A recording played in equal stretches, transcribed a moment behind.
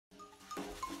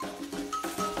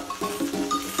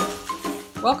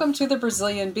Welcome to the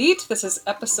Brazilian Beat. This is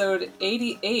episode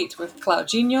 88 with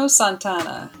Claudinho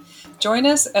Santana. Join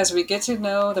us as we get to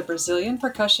know the Brazilian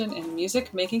percussion and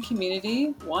music making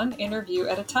community, one interview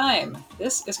at a time.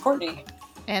 This is Courtney.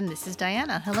 And this is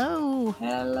Diana. Hello.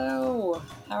 Hello.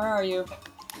 How are you?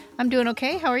 I'm doing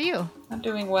okay. How are you? I'm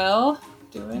doing well.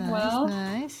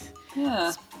 Nice.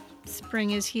 Yeah. Spring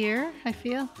is here, I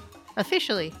feel.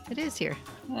 Officially, it is here.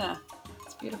 Yeah.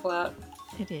 It's beautiful out.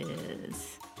 It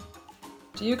is.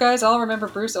 Do you guys all remember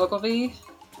Bruce Ogilvy?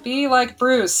 Be like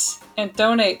Bruce and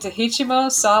donate to Ritmo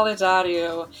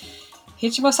Solidario.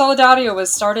 Ritmo Solidario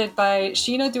was started by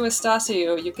Chino do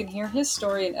Estácio. You can hear his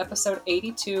story in episode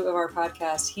 82 of our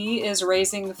podcast. He is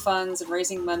raising funds and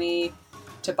raising money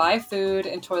to buy food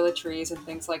and toiletries and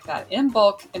things like that in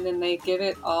bulk, and then they give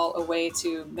it all away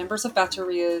to members of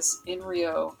baterias in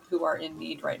Rio who are in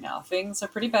need right now. Things are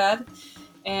pretty bad.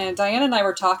 And Diana and I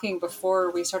were talking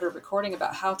before we started recording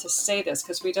about how to say this,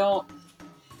 because we don't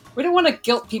want to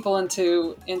guilt people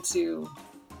into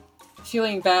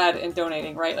feeling bad and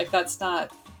donating, right? Like that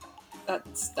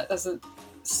doesn't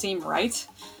seem right.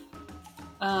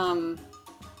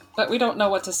 But we don't know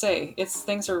what to say.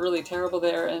 Things are really terrible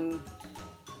there, and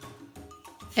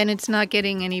it's not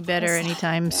getting any better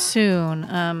anytime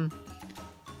soon.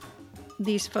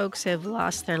 These folks have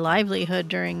lost their livelihood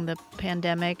during the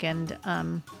pandemic, and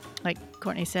like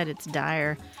Courtney said, it's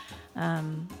dire.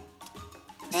 So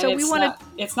we want to.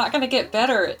 It's not going to get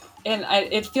better, and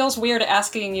it feels weird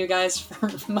asking you guys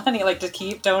for money, like to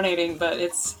keep donating. But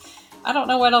I don't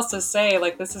know what else to say.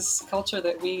 Like, this is culture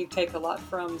that we take a lot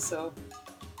from. So,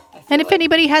 and if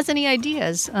anybody has any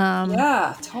ideas,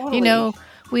 yeah, totally.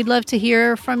 We'd love to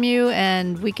hear from you,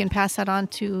 and we can pass that on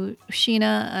to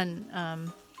Sheena. And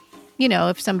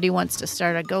if somebody wants to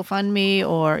start a GoFundMe,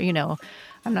 or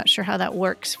I'm not sure how that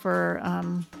works for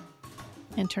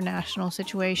international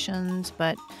situations,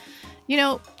 but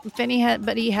if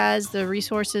anybody has the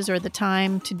resources or the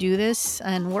time to do this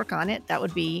and work on it, that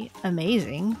would be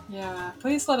amazing. Yeah,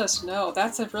 please let us know.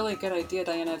 That's a really good idea,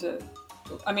 Diana.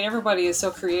 Everybody is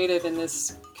so creative in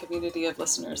this community of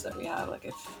listeners that we have.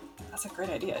 That's a great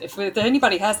idea. If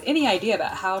anybody has any idea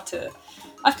about how to,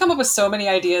 I've come up with so many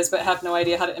ideas, but have no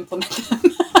idea how to implement them.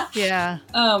 Yeah.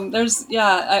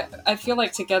 I feel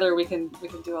like together we can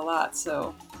do a lot.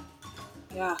 So,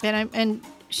 yeah. And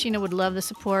Sheena would love the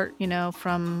support,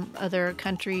 from other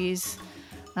countries.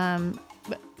 But,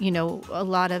 a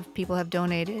lot of people have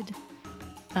donated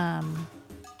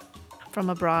from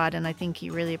abroad, and I think he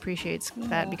really appreciates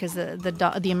that, because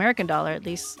the American dollar at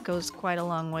least goes quite a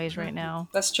long ways right now.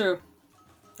 That's true.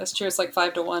 It's like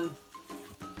 5 to 1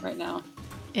 right now.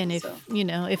 And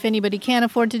if anybody can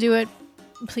afford to do it,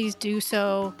 please do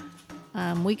so.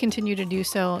 We continue to do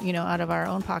so, out of our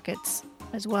own pockets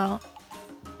as well.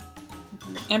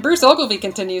 And Bruce Ogilvy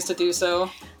continues to do so.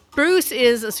 Bruce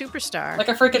is a superstar. Like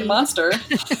a freaking monster.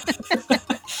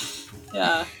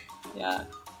 Yeah.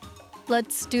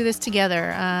 Let's do this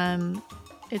together.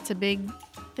 It's a big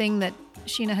thing that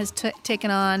Sheena has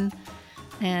taken on,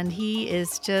 and he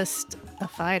is just a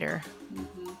fighter.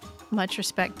 Mm-hmm. Much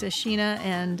respect to Sheena,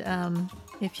 and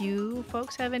if you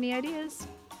folks have any ideas,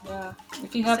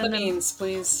 if you have the means,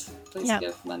 please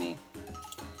give money.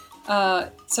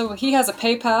 So he has a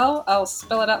PayPal. I'll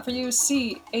spell it out for you.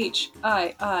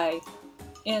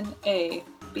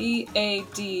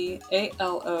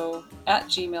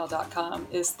 ChiiNabadalo@gmail.com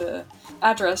is the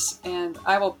address, and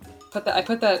I put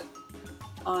that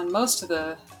on most of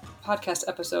the podcast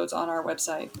episodes on our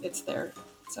website. It's there.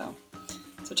 So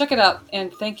check it out,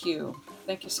 and thank you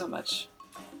so much.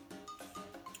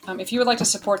 If you would like to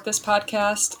support this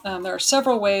podcast, there are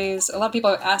several ways. A lot of people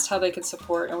have asked how they can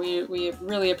support, and we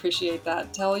really appreciate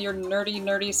that. Tell your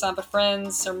nerdy Samba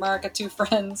friends, or Marika 2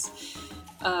 friends.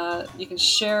 You can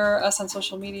share us on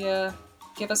social media,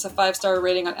 give us a 5-star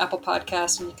rating on Apple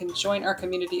Podcasts, and you can join our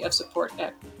community of support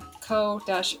at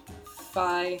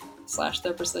ko-fi/The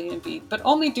Brazilian Beat. But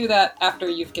only do that after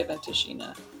you've given to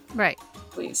Sheena. Right.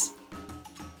 Please.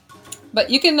 But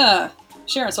you can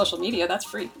share on social media. That's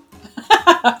free.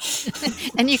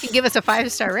 And you can give us a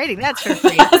 5-star rating. That's for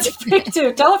free. That's free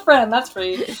too. Tell a friend. That's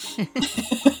free.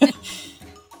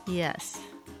 Yes.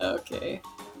 Okay.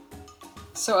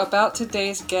 So about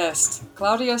today's guest,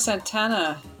 Claudinho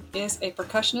Santana is a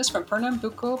percussionist from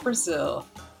Pernambuco, Brazil,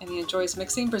 and he enjoys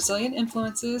mixing Brazilian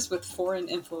influences with foreign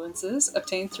influences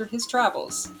obtained through his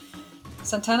travels.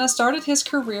 Santana started his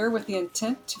career with the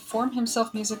intent to form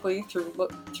himself musically through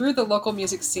the local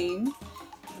music scene,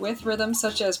 with rhythms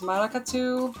such as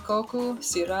maracatu, coco,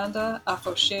 ciranda,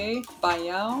 afoxé,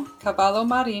 baião, cavalo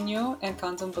marinho, and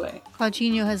candomblé.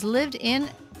 Claudinho has lived in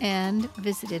and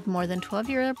visited more than 12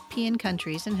 European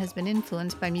countries and has been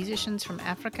influenced by musicians from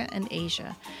Africa and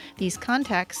Asia. These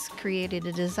contacts created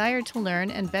a desire to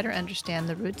learn and better understand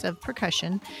the roots of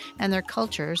percussion and their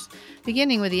cultures,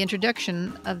 beginning with the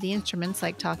introduction of the instruments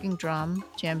like talking drum,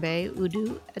 djembe,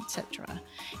 udu, etc.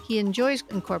 He enjoys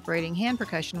incorporating hand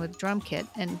percussion with drum kit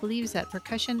and believes that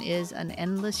percussion is an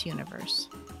endless universe.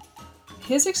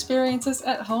 His experiences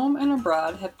at home and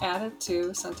abroad have added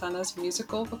to Santana's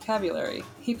musical vocabulary.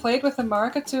 He played with the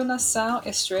Maracatu Nação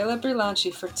Estrela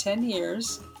Brilhante for 10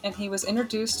 years, and he was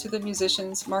introduced to the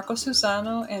musicians Marco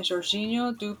Susano and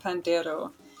Jorginho do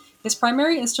Pandeiro. His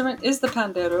primary instrument is the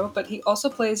pandeiro, but he also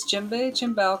plays djembe,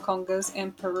 timbal, congas,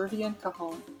 and Peruvian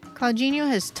cajon. Claudinho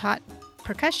has taught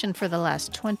percussion for the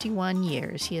last 21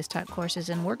 years. He has taught courses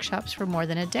and workshops for more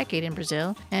than a decade in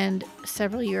Brazil and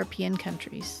several European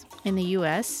countries. In the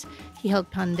U.S., he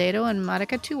held pandeiro and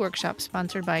maracatu workshops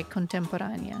sponsored by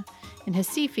Contemporânea. In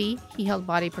Recife, he held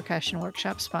body percussion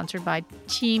workshops sponsored by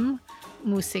Team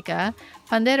Música,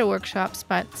 pandeiro workshops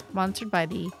sponsored by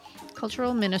the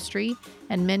Cultural Ministry,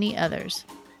 and many others.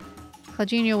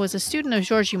 Claudinho was a student of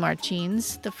Jorge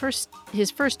Martins,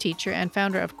 his first teacher and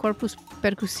founder of Corpus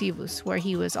Percussivus, where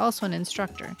he was also an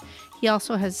instructor. He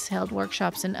also has held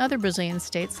workshops in other Brazilian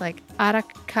states like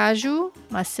Aracaju,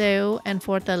 Maceió, and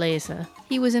Fortaleza.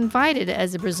 He was invited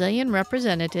as a Brazilian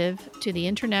representative to the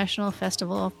International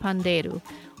Festival of Pandeiro,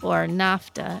 or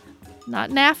NAFTA, not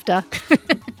NAFTA,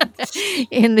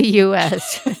 in the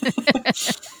U.S.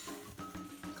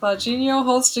 Claudinho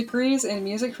holds degrees in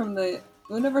music from the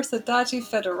Universidade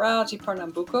Federal de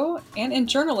Pernambuco and in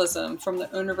journalism from the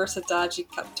Universidade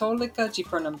Católica de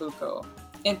Pernambuco.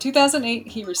 In 2008,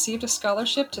 he received a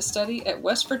scholarship to study at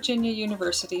West Virginia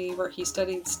University, where he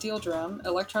studied steel drum,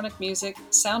 electronic music,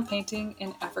 sound painting,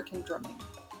 and African drumming.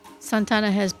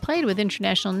 Santana has played with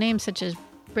international names such as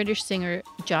British singer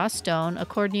Joss Stone,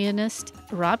 accordionist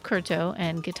Rob Curto,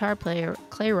 and guitar player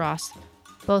Clay Ross,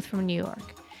 both from New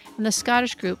York, and the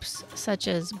Scottish groups such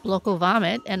as Bloco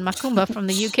Vomit and Macumba from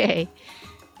the UK.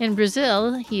 In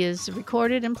Brazil, he has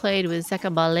recorded and played with Zeca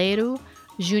Baleiro,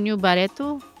 Júnior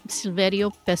Barreto,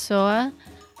 Silvério Pessoa,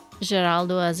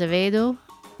 Geraldo Azevedo,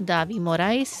 Davi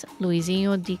Moraes,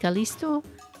 Luizinho Di Calisto,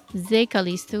 Zé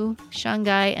Calisto,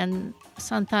 Xangai, and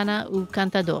Santana o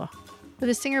Cantador. With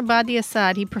his singer Badi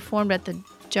Assad, he performed at the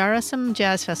Jarasam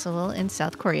Jazz Festival in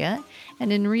South Korea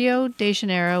and in Rio de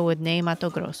Janeiro with Ney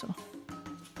Matogrosso.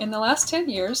 In the last 10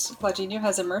 years, Claudinho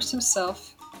has immersed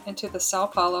himself into the Sao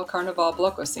Paulo Carnival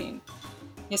Bloco scene.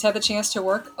 He's had the chance to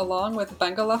work along with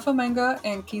Banga La Flamenga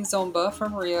and Kizomba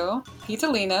from Rio,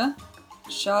 Italina,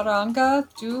 Charanga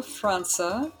do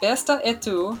França, Besta e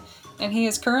Tu, and he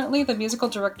is currently the musical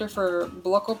director for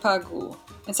Bloco Pagu.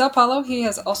 In Sao Paulo, he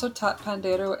has also taught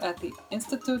pandeiro at the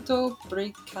Instituto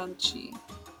Bricanci.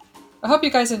 I hope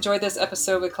you guys enjoyed this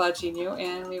episode with Claudinho,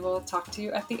 and we will talk to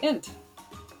you at the end.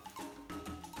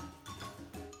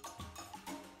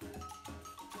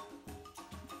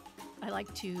 I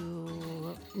like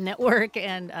to network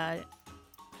and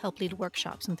help lead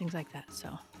workshops and things like that.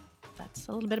 So that's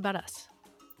a little bit about us.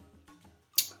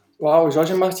 Wow,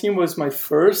 Jorge Martin was my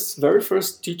very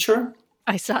first teacher.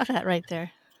 I saw that right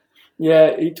there. Yeah,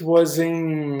 it was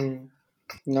in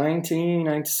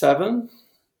 1997.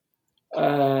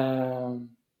 I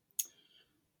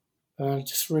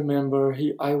just remember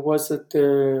I was at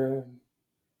the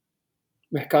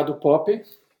Mercado Pop,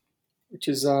 which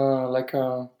is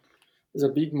is a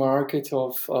big market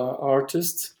of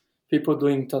artists, people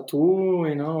doing tattoo,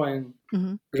 and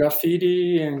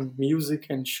graffiti and music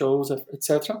and shows,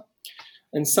 etc.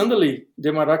 And suddenly,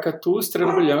 the Maracatu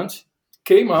Estrela Brilhante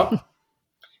came up,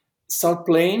 started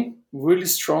playing, really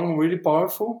strong, really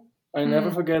powerful. I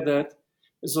never forget that. It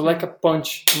was like a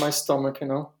punch in my stomach,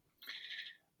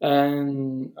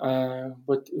 And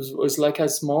but it was like a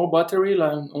small battery,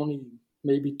 like only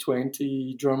maybe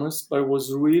 20 drummers, but it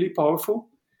was really powerful.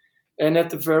 And at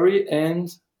the very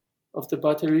end of the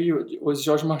battery was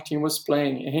Jorge Martin was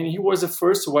playing, and he was the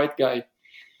first white guy.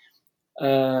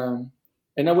 And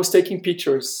I was taking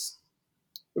pictures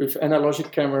with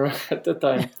analogic camera at the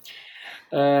time.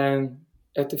 And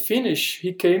at the finish,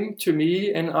 he came to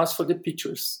me and asked for the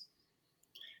pictures.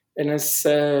 And I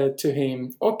said to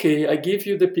him, "Okay, I give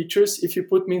you the pictures if you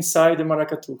put me inside the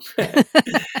maracatu."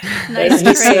 And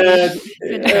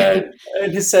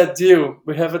he said, "Deal.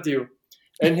 We have a deal."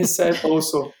 And he said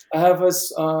also, "I have a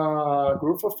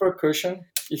group of percussion.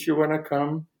 If you want to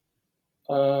come,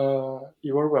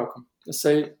 you are welcome." I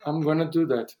say, "I'm going to do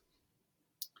that."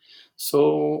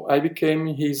 So I became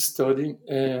his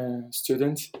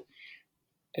student.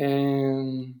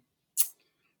 And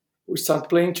we started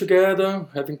playing together,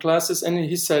 having classes, and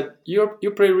he said,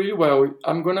 "You play really well.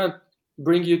 I'm gonna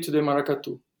bring you to the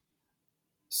maracatu."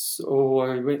 So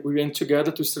we went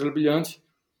together to Estrela Brilhante.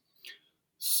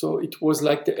 So it was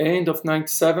like the end of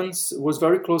 '97. It was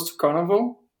very close to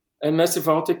Carnival. And Mestre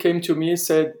Walter came to me and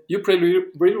said, "You play really,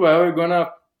 really well. You're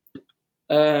gonna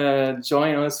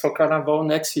join us for Carnival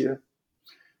next year."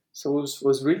 So I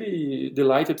was really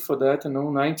delighted for that. You know,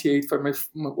 '98 for it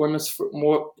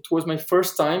was my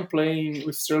first time playing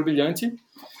with Estrela Brilhante,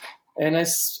 and I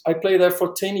played there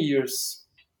for 10 years.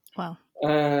 Wow.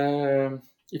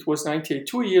 It was '98.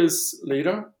 2 years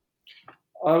later,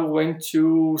 I went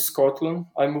to Scotland.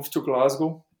 I moved to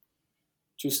Glasgow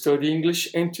to study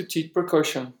English and to teach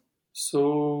percussion.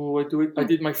 So I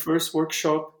did my first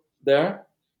workshop there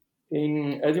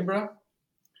in Edinburgh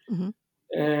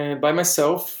by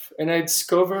myself, and I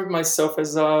discovered myself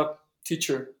as a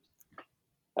teacher.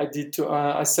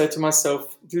 I said to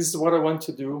myself, "This is what I want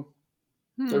to do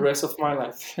the rest of my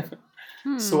life."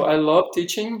 So I love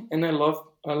teaching, and I love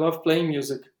playing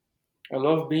music. I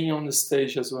love being on the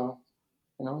stage as well.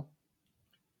 You know.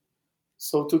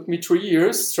 So it took me 3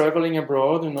 years traveling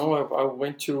abroad. You know, I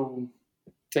went to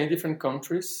 10 different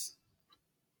countries.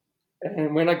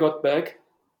 And when I got back,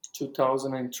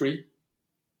 2003,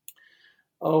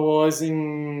 I was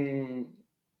in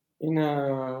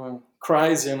a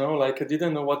crisis, you know, like I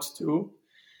didn't know what to do.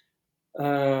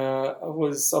 I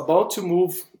was about to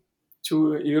move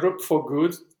to Europe for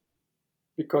good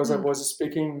because I was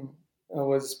speaking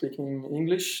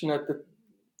English not that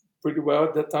pretty well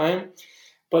at that time.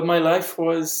 But my life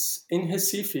was in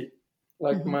Recife.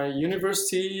 Like my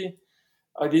university,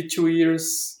 I did 2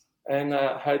 years and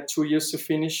I had 2 years to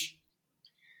finish.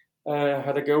 I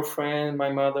had a girlfriend, my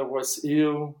mother was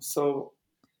ill. So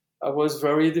I was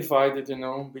very divided, you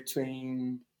know,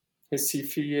 between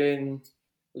Recife and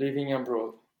living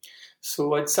abroad.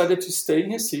 So I decided to stay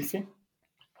in Recife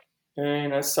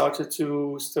and I started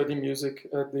to study music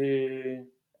at the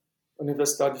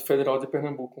Universidade Federal de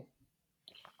Pernambuco.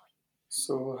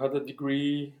 So I had a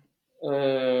degree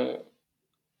in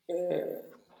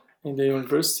the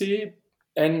university,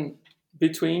 and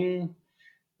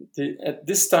at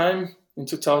this time in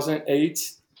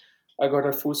 2008, I got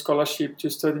a full scholarship to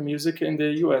study music in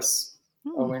the US.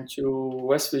 I went to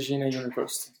West Virginia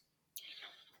University.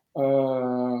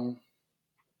 I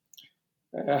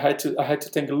had to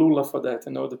thank Lula for that,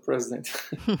 you know, the president.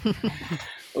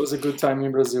 It was a good time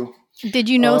in Brazil. Did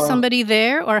you know somebody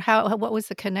there, or what was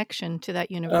the connection to that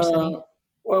university?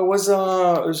 Well,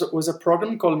 it was a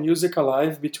program called Music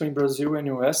Alive between Brazil and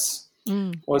US.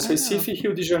 It was Recife,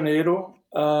 Rio de Janeiro,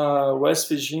 West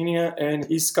Virginia, and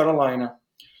East Carolina.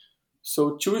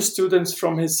 So 2 students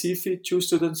from Recife, 2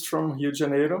 students from Rio de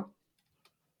Janeiro,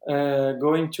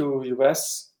 going to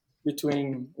US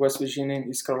between West Virginia and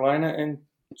East Carolina, and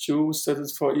 2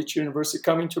 students for each university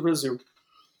coming to Brazil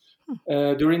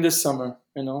during the summer,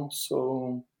 you know.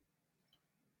 So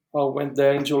I went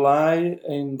there in July,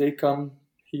 and they come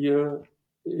here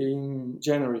in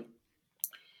January.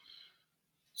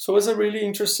 So it was a really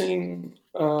interesting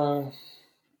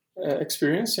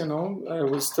experience, you know. I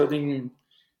was studying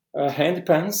hand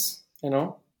pans, you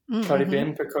know,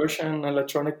 Caribbean percussion,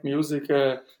 electronic music,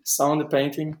 sound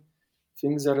painting,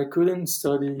 things that I couldn't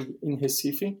study in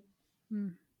Recife,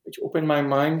 which opened my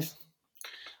mind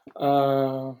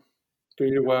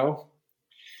pretty well.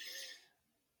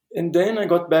 And then I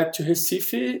got back to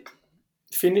Recife,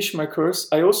 finished my course.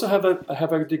 I also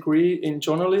have a degree in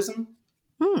journalism.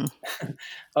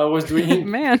 I was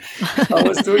doing I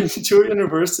was doing 2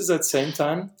 universities at the same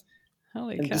time.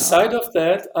 Holy and cow. beside of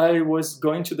that, I was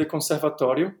going to the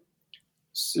conservatorio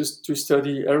to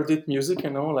study erudite music,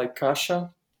 you know, like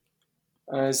caixa,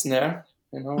 snare,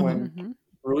 you know, and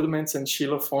rudiments and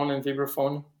xylophone and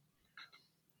vibraphone.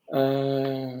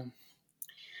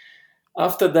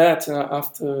 After that,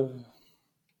 after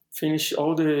finish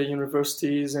all the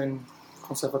universities and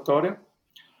conservatorio,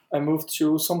 I moved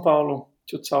to São Paulo,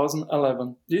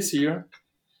 2011. This year,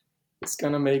 it's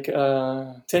gonna make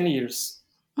 10 years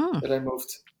that I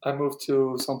moved. I moved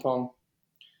to São Paulo.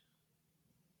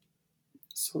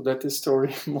 So that is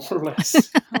story, more or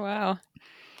less. Wow.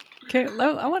 Okay,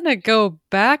 I want to go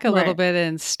back a little bit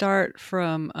and start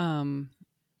from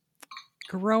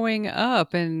growing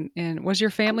up. And was your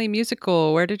family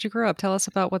musical? Where did you grow up? Tell us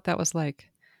about what that was like.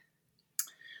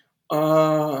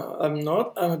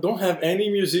 I don't have any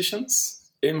musicians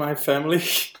in my family.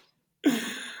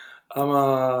 I'm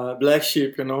a black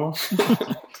sheep, you know.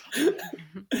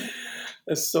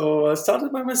 So I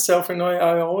started by myself, and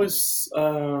I always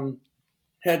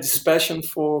had this passion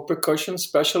for percussion,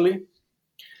 especially.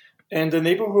 And the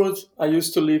neighborhood I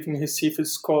used to live in Recife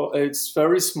is called, it's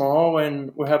very small,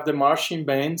 and we have the marching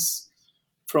bands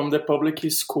from the public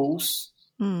schools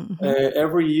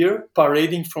every year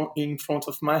parading in front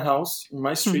of my house, in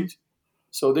my street.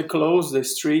 So they close the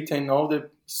street and all the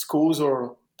schools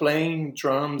are playing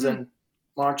drums and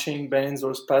marching bands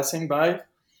was passing by.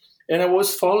 And I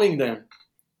was following them.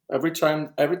 Every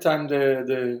time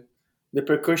the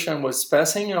percussion was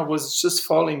passing, I was just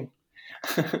following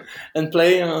and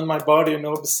playing on my body,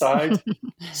 beside.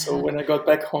 So when I got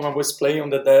back home, I was playing on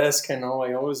the desk, I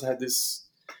always had this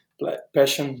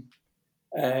passion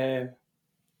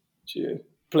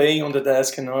playing on the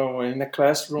desk, in a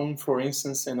classroom, for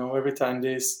instance, every time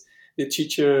the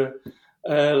teacher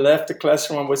left the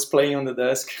classroom, I was playing on the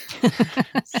desk.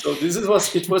 So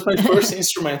it was my first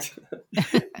instrument,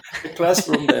 the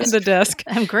classroom desk. The desk.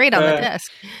 I'm great on the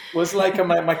desk. It was like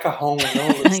my cajon,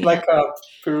 It's like a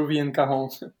Peruvian cajon.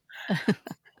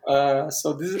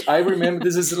 So I remember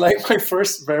this is like my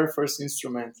very first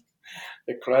instrument,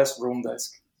 the classroom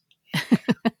desk.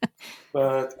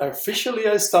 But officially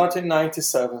I started in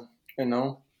 97,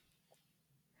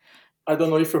 I don't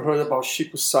know if you heard about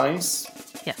Chico Sainz.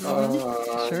 Yes.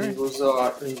 Sure. He was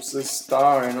a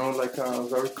star, like a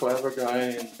very clever guy.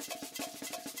 And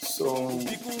so...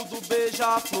 Bico do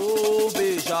beija-flor,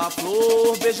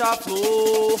 beija-flor,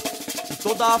 beija-flor. E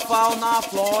toda a fauna,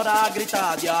 flora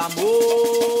grita de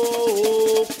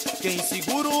amor. Quem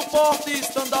segura o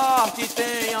porta-estandarte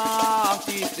tem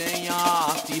arte, tem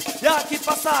arte. E aqui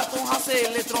passa com raça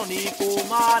eletrônico,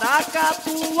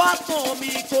 maracatu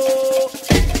atômico.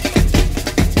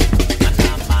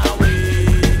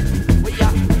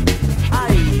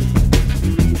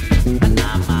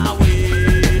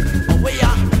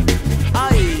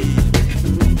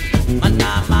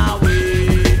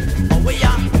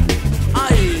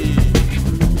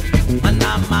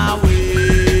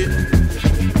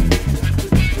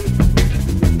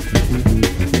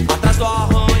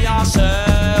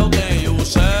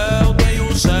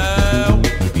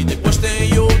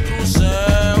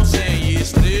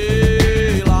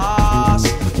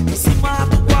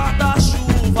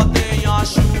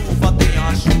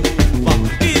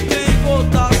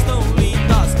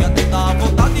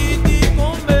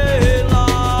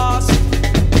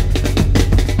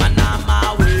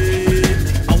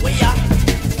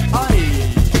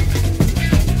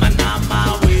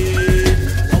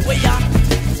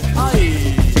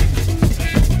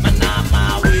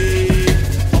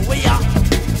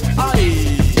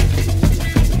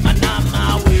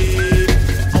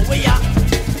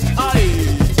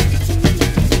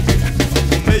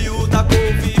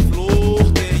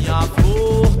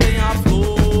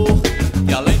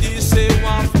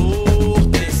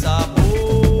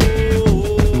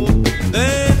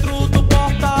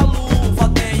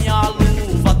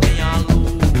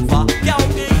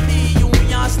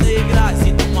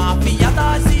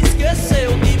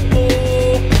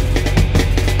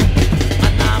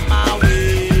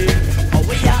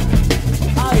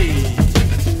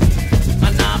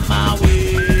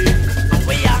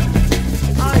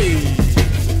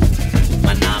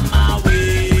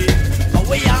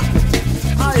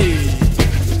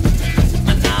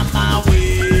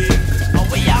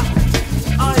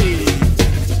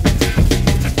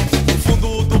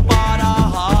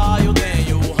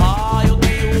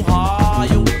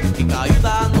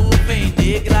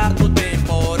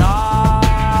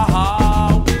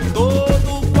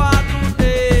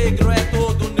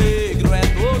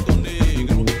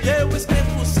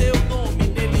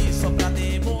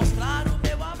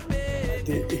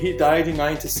 Died in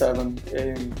 97,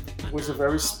 and was a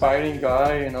very inspiring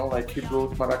guy, like he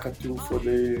wrote Maracatu for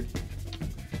the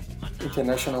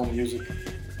international music,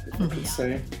 if I could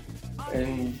say.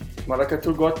 And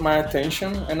Maracatu got my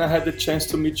attention, and I had the chance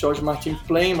to meet George Martin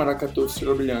playing Maracatu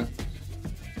Estrela Brilhante,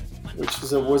 which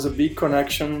was a big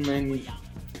connection, and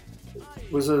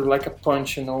was like a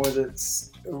punch, it's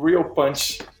a real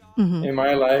punch in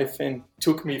my life, and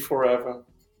took me forever.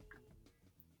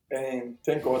 And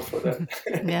thank God for that.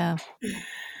 Yeah.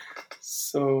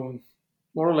 So,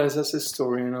 more or less, that's the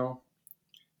story,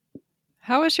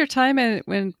 How was your time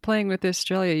when playing with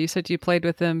Australia? You said you played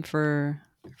with them for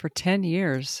 10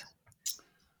 years.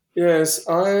 Yes,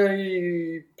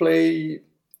 I played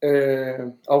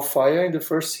Alfaia in the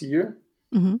first year.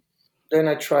 Then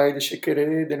I tried the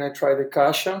Chiquerê, then I tried the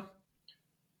Caixa.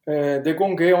 The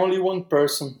Gongue, only one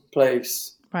person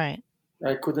plays. Right.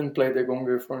 I couldn't play the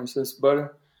Gongue, for instance,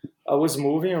 but I was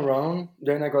moving around.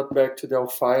 Then I got back to the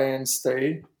Alfaia and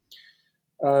stayed.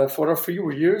 For a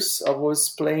few years, I was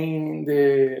playing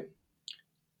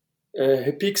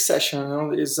repeat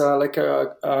session. Is like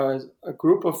a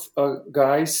group of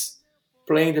guys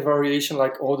playing the variation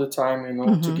like all the time,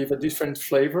 to give a different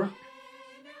flavor,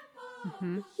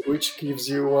 which gives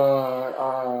you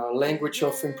a language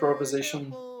of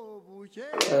improvisation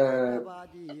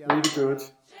really good.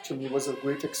 To me, it was a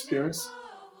great experience.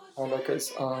 Like a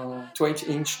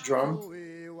 20-inch drum.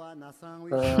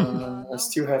 I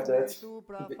still have that.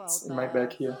 It's in my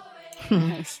bag here.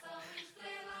 Nice.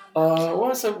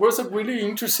 Was a really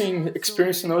interesting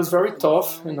experience. It's very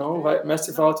tough. Like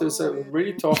Master Walter is a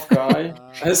really tough guy.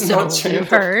 Has So not changed. you've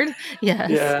heard, yes.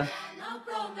 Yeah.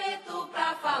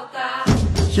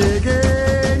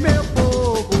 Cheguei, meu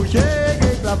povo,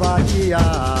 cheguei pra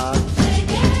vadiar.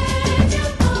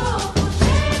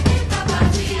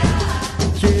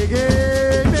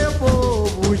 Cheguei, meu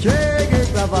povo, cheguei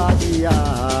pra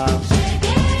vadiar.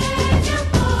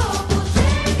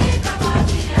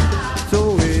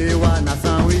 Sou eu a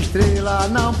nação estrela,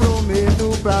 não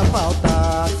prometo pra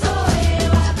faltar.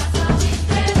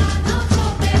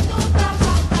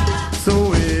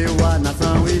 Sou eu a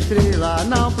nação estrela,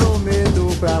 não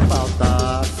prometo pra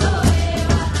faltar.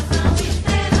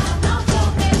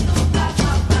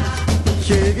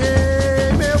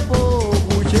 Cheguei, meu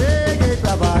povo, cheguei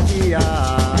pra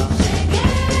vadiar.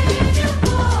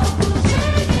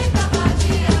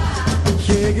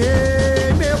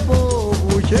 Cheguei, meu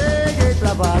povo, cheguei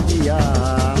pra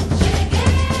vadiar.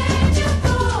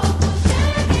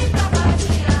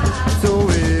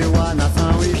 Sou eu a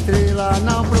nação estrela,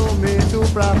 não prometo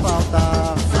pra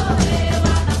faltar.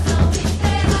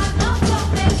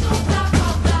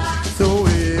 Sou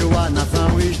eu a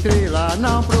nação estrela,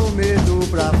 não prometo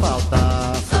pra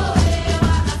faltar.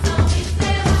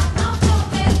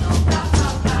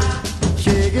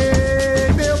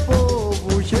 Cheguei, meu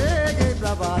povo, cheguei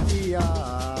pra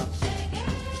vadiar.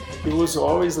 He was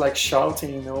always like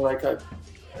shouting, like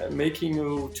making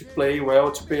you to play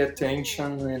well, to pay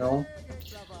attention,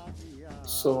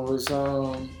 So it's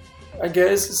I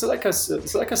guess it's like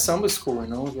a samba school,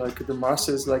 Like the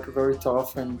master is like very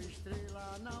tough, and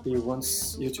he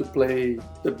wants you to play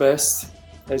the best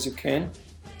as you can.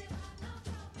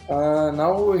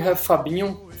 Now we have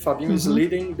Fabinho. Fabinho is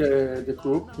leading the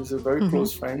group. He's a very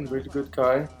close friend, really good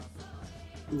guy.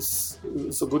 He's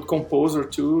a good composer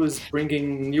too. He's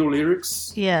bringing new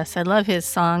lyrics. Yes, I love his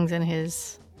songs and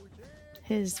his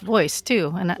voice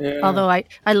too. And although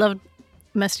I love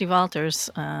Mestre Walter's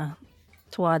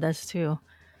toadas too.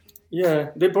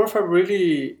 Yeah, they both are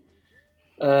really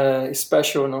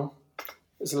special, no?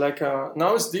 It's like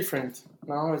now it's different.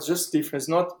 Now it's just different. It's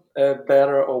not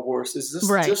better or worse. It's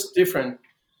just different.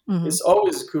 It's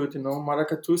always good,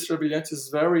 Maracatu Estrela Brilhante is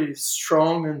very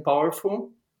strong and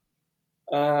powerful.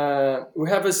 We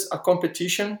have a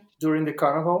competition during the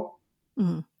carnival,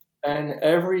 and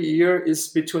every year is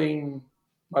between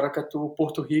Maracatu,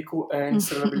 Porto Rico, and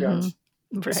Estrela Brilhante.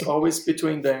 Right. It's always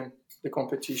between them, the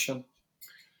competition.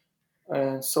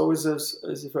 And so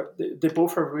they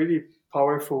both are really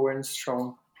powerful and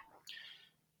strong.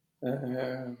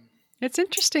 It's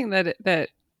interesting that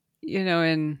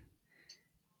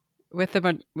with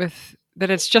that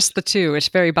it's just the two. It's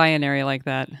very binary like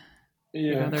that.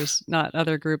 Yeah, there's not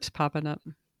other groups popping up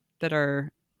that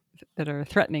are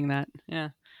threatening that. Yeah.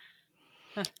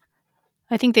 Huh.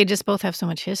 I think they just both have so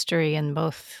much history, and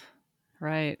both.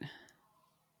 Right.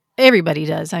 Everybody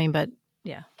does. I mean, but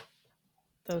yeah,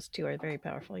 those two are very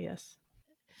powerful. Yes.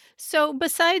 So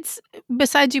besides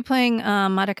you playing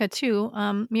maracatu,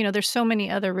 there's so many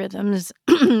other rhythms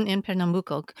in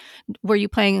Pernambuco. Were you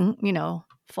playing,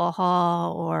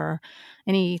 forró or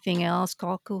anything else,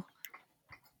 calco?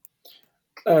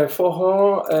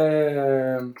 Forró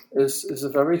is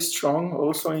very strong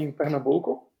also in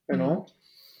Pernambuco,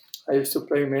 I used to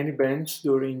play many bands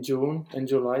during June and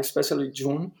July, especially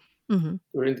June,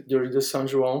 during the San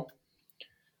João.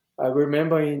 I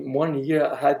remember in 1 year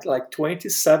I had like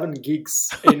 27 gigs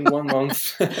in 1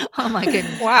 month. Oh my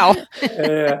goodness. Wow.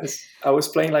 Yes, I was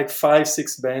playing like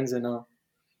 5-6 bands,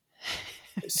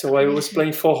 So I was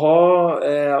playing forró.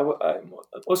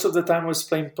 Most of the time I was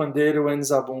playing pandeiro and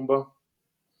zabumba.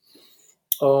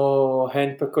 Or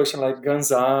hand percussion like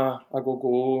ganzá,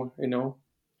 agogô,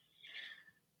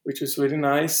 which is really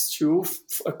nice too.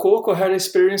 Coco had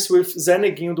experience with Zé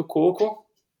Neguinho do Coco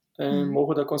and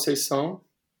Morro da Conceição.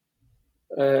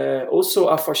 Also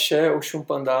afoxé or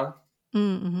chumpandá.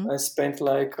 I spent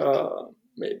like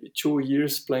maybe 2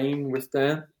 years playing with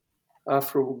them,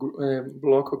 Afro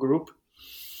block group.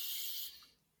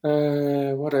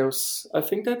 What else? I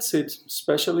think that's it.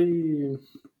 Especially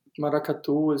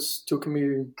maracatu took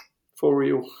me for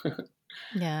real.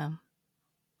 Yeah.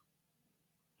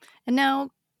 And now,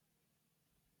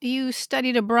 you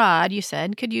studied abroad, you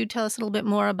said. Could you tell us a little bit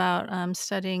more about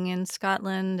studying in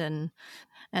Scotland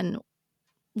and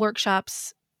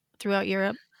workshops throughout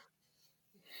Europe?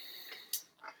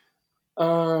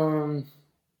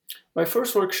 My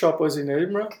first workshop was in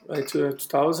Edinburgh,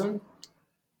 2000.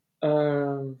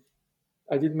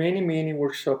 I did many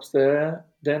workshops there.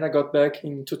 Then I got back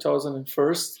in 2001.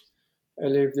 I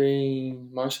lived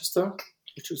in Manchester,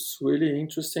 which was really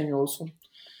interesting also.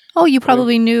 Oh, you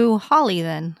probably knew Holly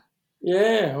then.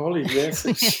 Yeah, Holly, yes.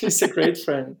 She's a great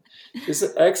friend. She's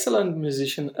an excellent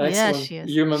musician, excellent she is.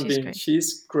 human She's being. great.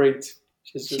 She's great.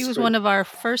 She's She just was great. one of our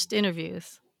first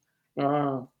interviews.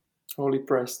 Holly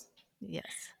Prest.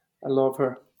 Yes. I love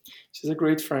her. She's a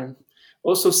great friend.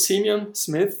 Also, Simeon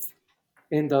Smith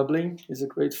in Dublin is a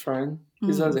great friend.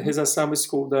 He's a samba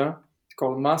school there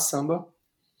called Mass Samba.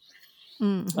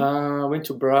 Went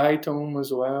to Brighton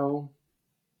as well.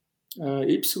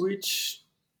 Ipswich,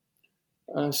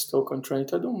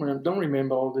 Stoke-on-Trent. I don't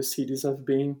remember all the cities I've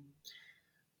been,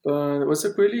 but it was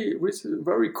a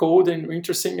very cold and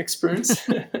interesting experience.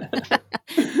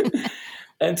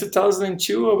 And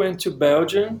 2002, I went to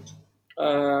Belgium.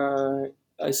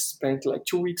 I spent like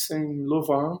 2 weeks in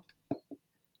Louvain.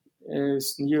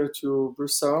 It's near to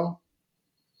Brussels.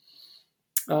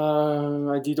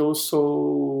 I did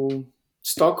also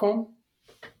Stockholm.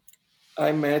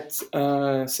 I met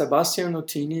Sebastian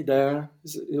Ottini there.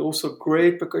 He's also a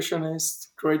great percussionist,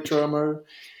 great drummer.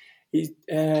 He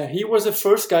was the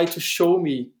first guy to show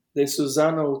me the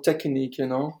Susano technique, you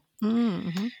know.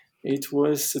 Mm-hmm. It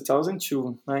was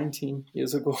 2002, 19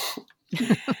 years ago.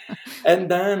 And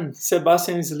then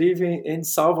Sebastian is living in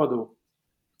Salvador.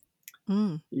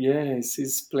 Yes,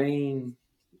 he's playing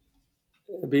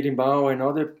berimbau and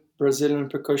other Brazilian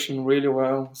percussion really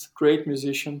well. He's a great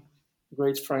musician,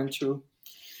 great friend too.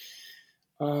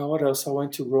 What else? I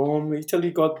went to Rome,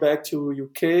 Italy, got back to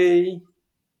UK.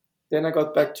 Then I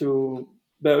got back to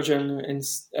Belgium and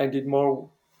I did more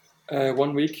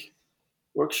 1 week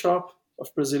workshop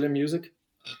of Brazilian music,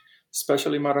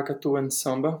 especially maracatu and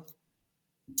samba.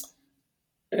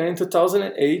 And in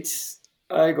 2008,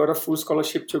 I got a full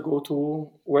scholarship to go to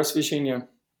West Virginia.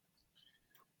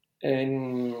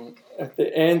 And at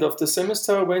the end of the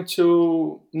semester, I went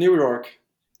to New York.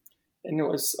 And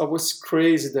I was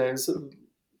crazy there. It's a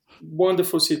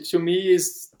wonderful city. To me,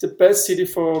 it's the best city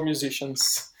for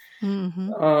musicians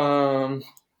that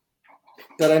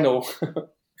I know.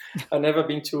 I've never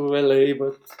been to LA,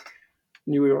 but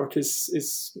New York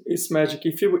is magic.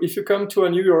 If you come to a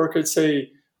New York and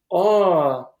say,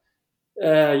 "Oh,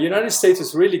 United States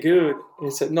is really good," he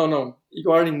said, "No,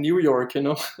 you are in New York, you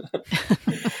know."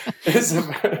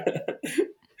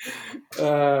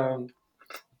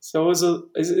 So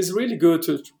it's really good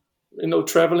to,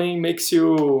 traveling makes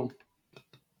you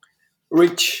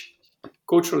rich,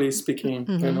 culturally speaking.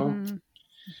 You know,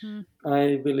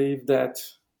 I believe that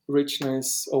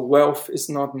richness or wealth is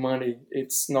not money;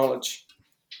 it's knowledge.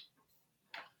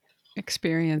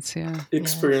 Experience, yeah.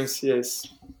 Experience, yes.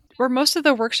 Were most of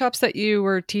the workshops that you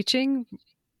were teaching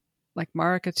like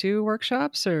maracatu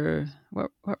workshops, or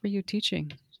what were you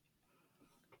teaching?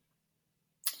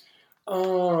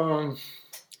 Well,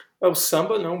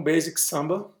 samba, basic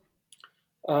samba.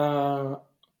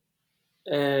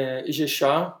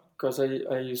 Ijexá, because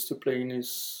I used to play in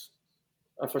this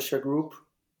Afaxé group.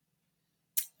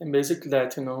 And basically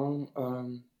that,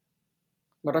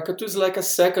 maracatu is like a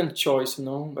second choice,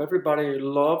 Everybody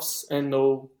loves and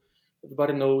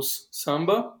everybody knows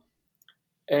samba.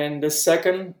 And the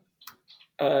second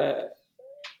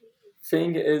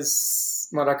thing is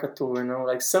maracatu,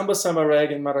 like samba,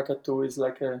 reggae, and maracatu is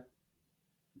like a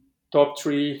top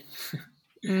three.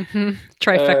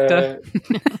 Trifecta.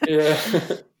 Yeah.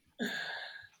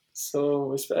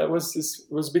 So it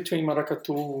was between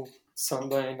maracatu,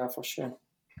 samba, and afaxé.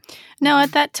 Now,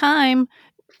 at that time,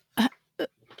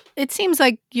 it seems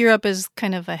like Europe is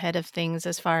kind of ahead of things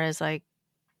as far as like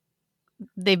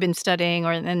they've been studying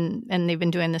and they've been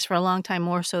doing this for a long time,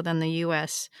 more so than the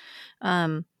U.S.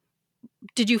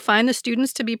 Did you find the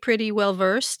students to be pretty well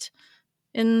versed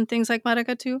in things like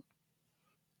maracatu?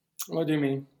 What do you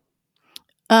mean?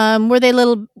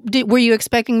 Were you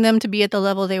expecting them to be at the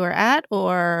level they were at,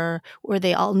 or were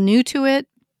they all new to it?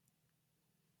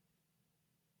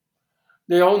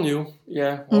 They all knew,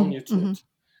 all new to it.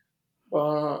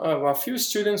 A few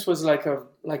students was like a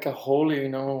Holy,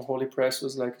 Holy Press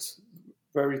was like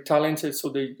very talented, so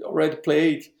they already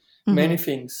played many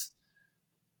things.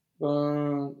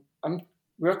 We're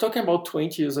talking about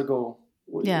 20 years ago.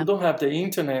 We don't have the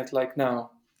internet like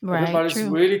now. Right, everybody's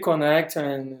true. really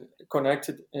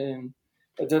connected, and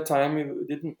at that time we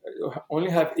didn't only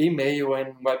have email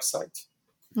and website.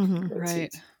 Mm-hmm. That's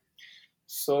Right. it.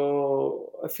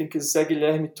 So I think Zé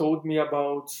Guilherme told me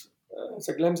about.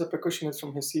 Zé Guilherme is a percussionist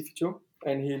from Recife too,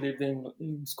 and he lived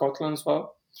in Scotland as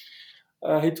well.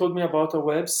 He told me about a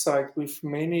website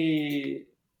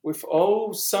with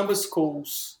all samba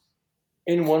schools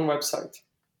in one website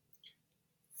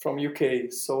from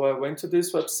UK. So I went to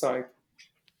this website.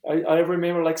 I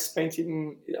remember like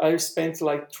I spent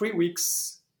like 3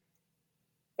 weeks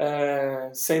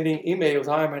sending emails.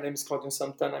 Hi, my name is Claudinho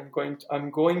Santana. I'm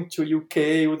going to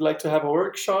UK. Would like to have a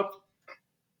workshop,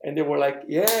 and they were like,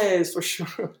 yes, for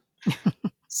sure.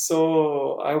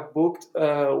 So I booked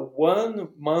a 1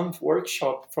 month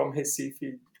workshop from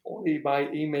Recife only by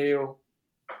email,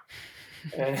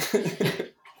 and,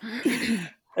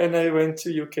 and I went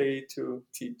to UK to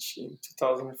teach in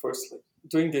 2001.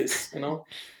 Doing this,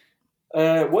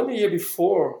 1 year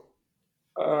before.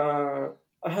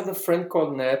 I had a friend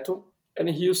called Neto, and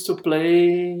he used to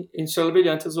play in Estrela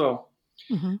Brilhante as well.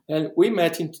 Mm-hmm. And we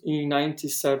met in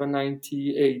 97,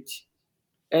 98.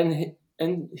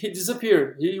 And he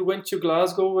disappeared. He went to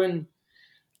Glasgow, and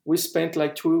we spent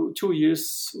like two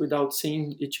years without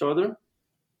seeing each other.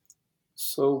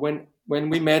 So when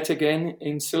we met again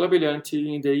in Estrela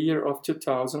Brilhante in the year of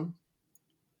 2000,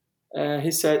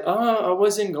 he said, I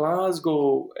was in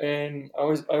Glasgow, and I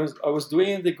was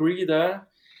doing a degree there,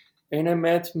 and I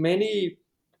met many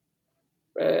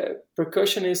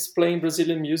percussionists playing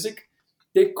Brazilian music.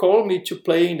 They call me to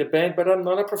play in the band, but I'm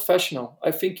not a professional.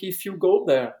 I think if you go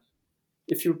there,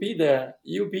 if you be there,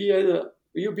 you be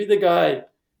the guy.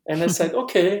 And I said,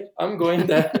 okay, I'm going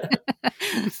there.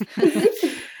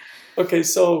 Okay,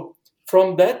 so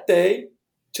from that day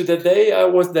to the day I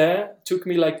was there, took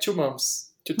me like 2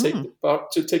 months to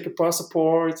take a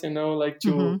passport,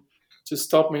 to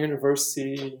stop my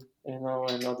university, and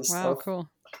all this stuff. Wow, cool.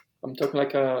 I'm talking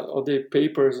like all the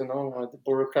papers, the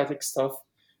bureaucratic stuff.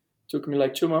 Took me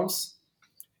like 2 months.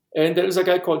 And there's a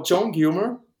guy called John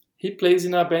Gilmer. He plays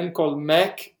in a band called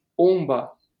Mac Umba.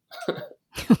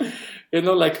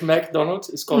 Like McDonald's.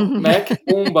 It's called Mac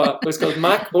Umba. It's called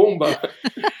Mac Umba.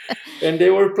 And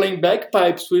they were playing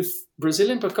bagpipes with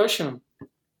Brazilian percussion.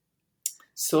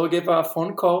 So I gave a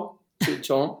phone call to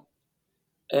John.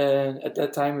 And at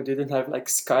that time, we didn't have like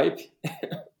Skype.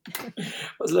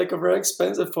 It was like a very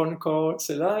expensive phone call. I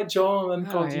said, hi, John, I'm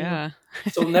Claudinho. Yeah.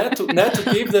 So Neto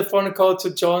gave the phone call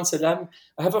to John, said, I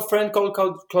have a friend called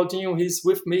Claudinho. He's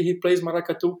with me. He plays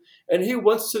maracatu, and he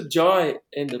wants to join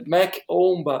in the Mac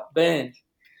Omba band.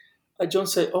 And John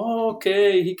said, oh,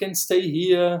 okay, he can stay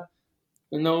here,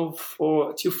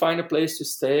 to find a place to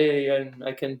stay, and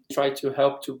I can try to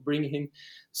help to bring him.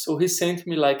 So he sent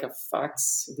me like a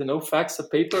fax, a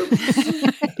paper.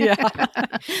 Yeah.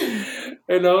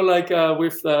 With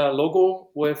a logo,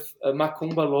 with a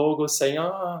Macumba logo saying,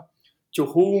 to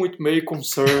whom it may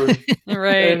concern.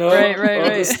 Right, all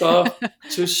this stuff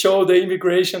to show the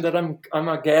immigration that I'm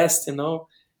a guest,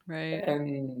 Right.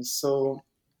 And so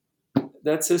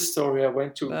that's his story. I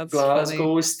went to That's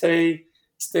Glasgow, stay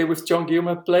with John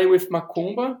Gilmer, play with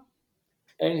Macumba,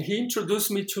 and he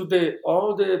introduced me to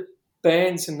all the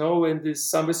bands, and the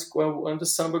samba squad and the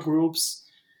samba groups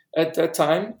at that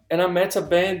time. And I met a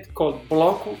band called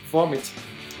Bloco Vomit.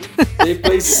 They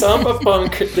play samba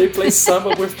punk. They play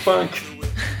samba with punk.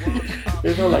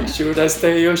 Like, should I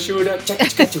stay or should I? Should I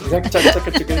stay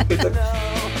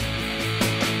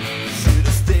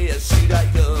or should I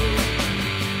go?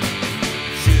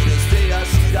 Should I stay or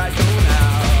should I go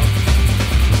now?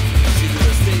 Should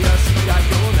I stay or should I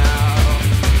go now?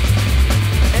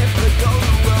 If I go,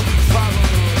 the world will follow.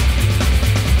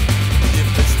 If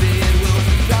I stay, it will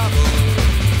be double.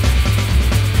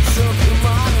 So come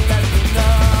on and let me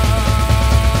know.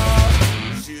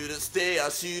 Should I stay or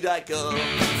should I go?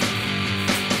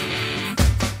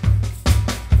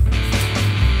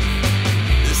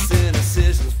 This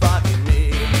indecision's bothering me.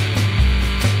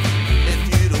 If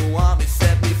you don't want me,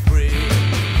 set me free.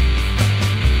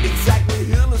 Exactly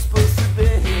who am I supposed to be?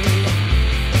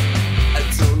 I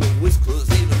don't know which clothes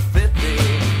even fit me.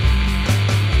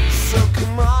 So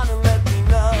come on and let me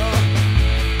know.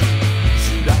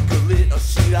 Should I go lit or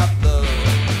should I blow?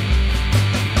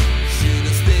 Should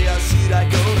I stay or should I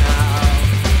go now?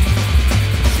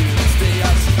 Should I stay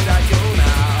or should I go now?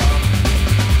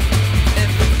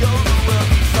 If I go, the world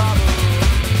will follow.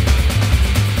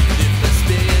 If I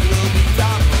stay, it will be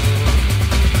double.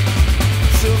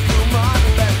 So come on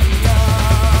and let me know.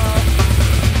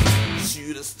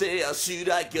 Should I stay or should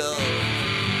I go?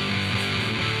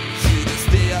 Should I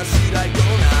stay or should I go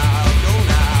now? Go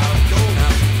now, go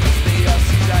now. Should I stay or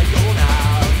should I go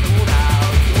now? Go now,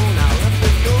 go now. If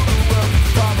I go, the world will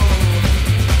follow.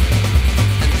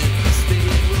 And if I stay,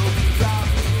 it will be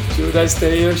double. Should I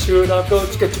stay or should I go?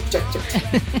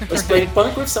 I was playing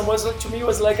punk with someone. To me, it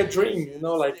was like a dream.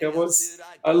 Like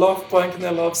I love punk and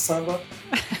I love samba.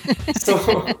 So,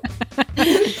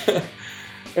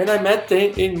 and I met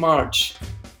them in March,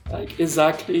 like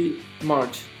exactly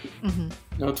March.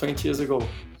 20 years ago,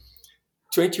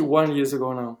 21 years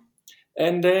ago now.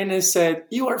 And then they said,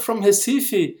 "You are from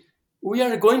Recife. We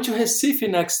are going to Recife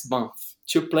next month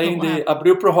to play in the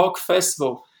Abril Pro Rock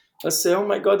Festival." I said, "Oh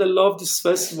my God, I love this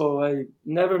festival. I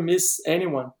never miss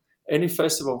any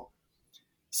festival."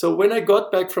 So when I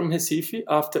got back from Recife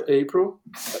after April,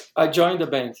 I joined the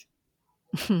band.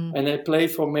 And I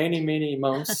played for many, many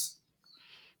months.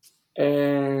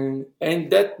 And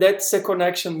that's a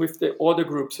connection with the other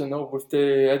groups, with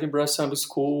the Edinburgh Samba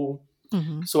School.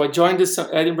 So I joined the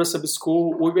Edinburgh Samba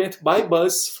School. We went by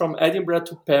bus from Edinburgh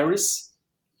to Paris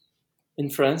in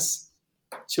France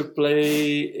to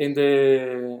play in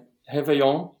the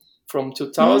Réveillon from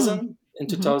 2000 and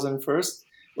 2001.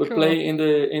 We play in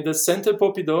the Centre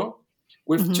Pompidou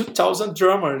with 2,000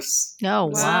 drummers. Oh,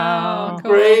 wow.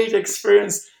 Great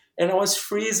experience. And I was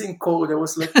freezing cold. I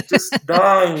was like just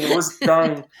dying. I was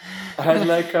dying. I had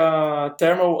like a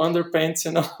thermal underpants,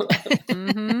 I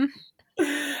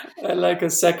had like a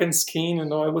second skin,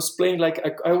 I was playing like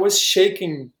I was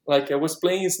shaking, like I was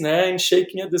playing snare and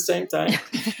shaking at the same time.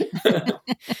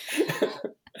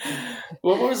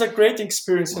 Well, it was a great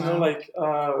experience, like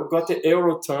got the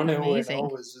Eurotunnel. Amazing. And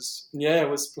I was just I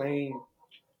was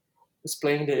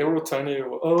playing the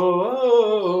Eurotunnel.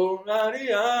 Oh,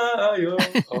 Maria, oh,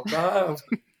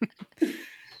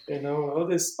 all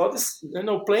this,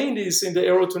 playing this in the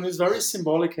Eurotunnel is very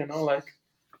symbolic, like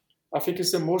I think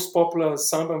it's the most popular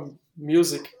samba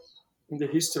music in the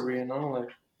history,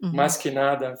 like Mais Que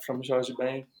Nada from Jorge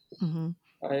Ben.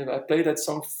 I played that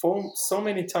song so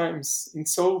many times in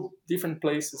so different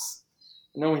places,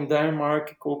 in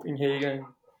Denmark, Copenhagen,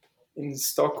 in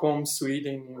Stockholm,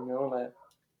 Sweden, like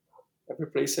every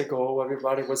place I go,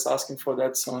 everybody was asking for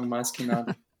that song, Mais Que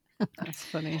Nada. That's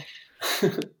funny.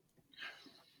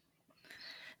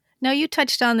 Now, you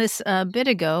touched on this a bit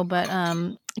ago, but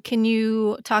can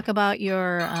you talk about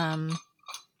your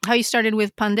how you started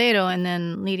with Pandeiro and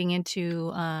then leading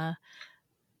into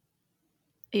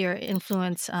your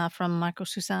influence from Marco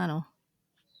Susano?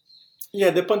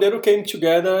 Yeah, the Pandeiro came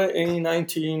together in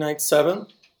 1997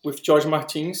 with George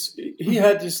Martins. He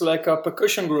had this like a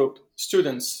percussion group,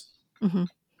 students.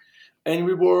 And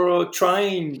we were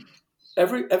trying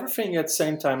everything at the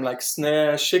same time, like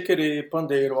snare, shikiri,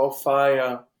 pandeiro,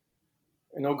 alfaia,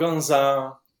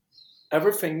 ganza,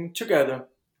 everything together,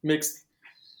 mixed.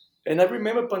 And I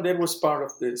remember pandeiro was part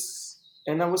of this.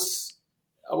 And I was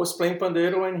playing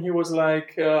pandeiro, and he was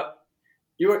like,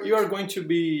 "You are going to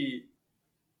be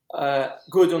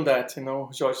good on that,"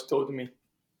 George told me.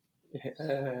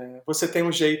 Você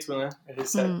tem jeito, né? He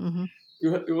said.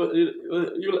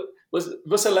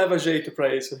 Você leva jeito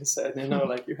para isso, he said.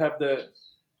 Like you have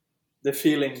the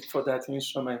feeling for that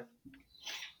instrument.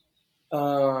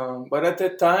 But at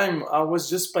that time, I was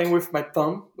just playing with my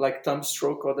thumb, like thumb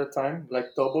stroke all the time,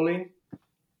 like doubling.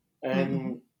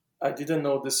 And I didn't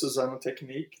know the Susano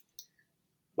technique.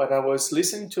 But I was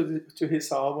listening to his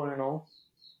album,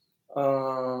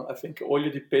 I think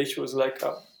Olho de Peixe was like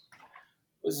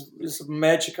was a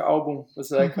magic album. It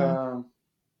was like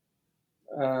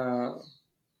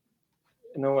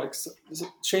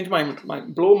changed my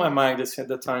mind, blow my mind at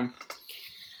the time.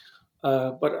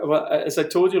 But as I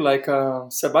told you, like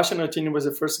Sebastian Martini was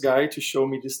the first guy to show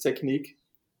me this technique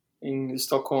in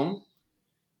Stockholm.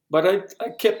 But I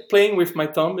kept playing with my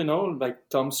thumb, like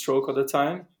thumb stroke all the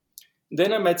time.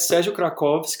 Then I met Sergio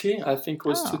Krakowski, I think it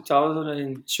was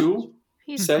 2002.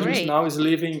 Sergio now is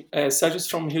living, Sergio's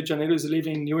from Rio de Janeiro, is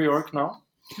living in New York now.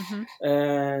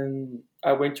 And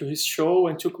I went to his show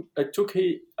and I took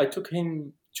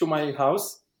him to my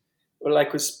house.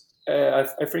 Like I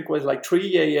think it was like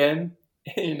 3 a.m.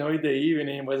 In the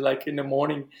evening. It was like in the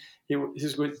morning. He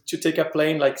was going to take a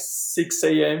plane like 6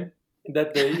 a.m.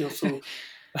 that day.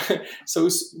 So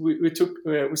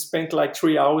we spent like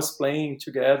 3 hours playing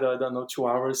together. I don't know, 2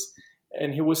 hours.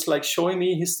 And he was like showing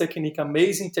me his technique,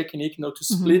 amazing technique, to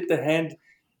split the hand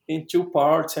in two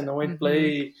parts, and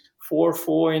play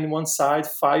 4/4 in one side,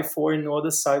 5/4 in the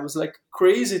other side. It was like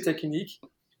crazy technique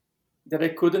that I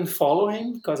couldn't follow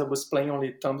him because I was playing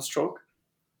only thumb stroke.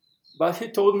 But he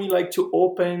told me like to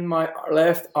open my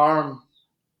left arm,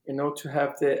 to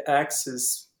have the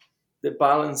axis, the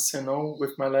balance,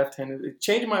 with my left hand. It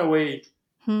changed my way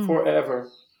forever.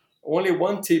 Only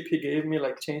one tip he gave me,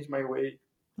 like changed my way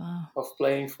of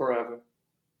playing forever.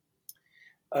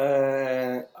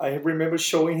 I remember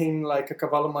showing him like a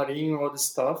Cavalo Marinho, all the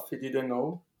stuff he didn't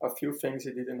know. a few things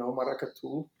he didn't know,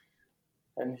 maracatu,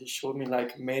 and he showed me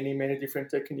like many different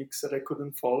techniques that I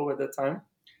couldn't follow at that time.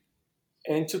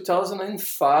 In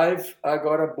 2005, I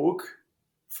got a book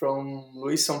from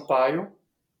Luis Sampaio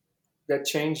that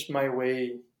changed my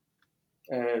way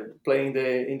playing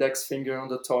the index finger on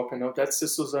the top. That's the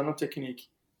Susano technique.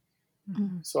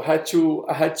 Mm-hmm. So I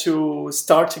had to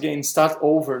start again, start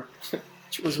over.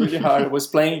 It was really hard. I was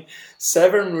playing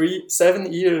 7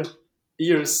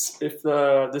 years with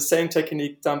the same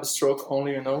technique, thumb stroke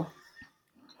only,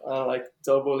 like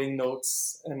doubling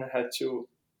notes, and I had to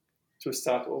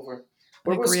start over.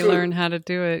 But it Like was relearn good. how to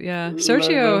do it. Yeah, Learn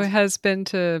Sergio that. has been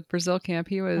to Brazil camp.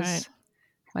 He was Right.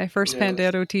 my first Yes.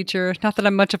 pandero teacher. Not that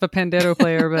I'm much of a pandero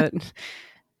player, but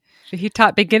he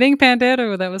taught beginning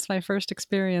pandero. That was my first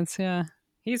experience. Yeah,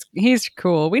 he's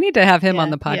cool. We need to have him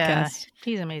on the Yeah, podcast.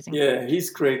 he's amazing. Yeah,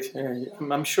 he's great. Yeah,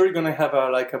 I'm sure you're gonna have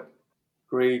a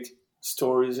great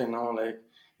stories. Like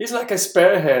he's like a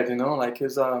spearhead. Like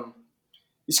he's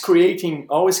always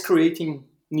creating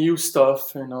new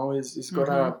stuff. He's got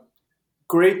a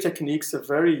great techniques. A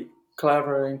very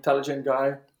clever, intelligent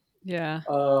guy. Yeah.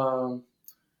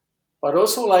 But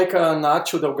also like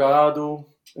Nacho Delgado,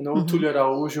 Tulio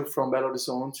Araújo from Belo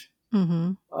Horizonte.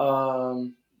 Mm-hmm.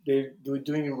 They're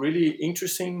doing really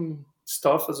interesting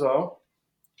stuff as well,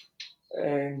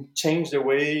 and change the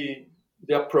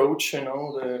approach,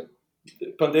 the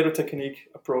pandero technique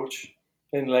approach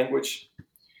in language.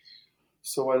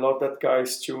 So I love that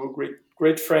guys too.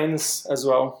 Great friends as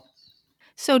well.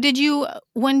 So did you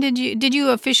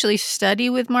officially study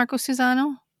with Marco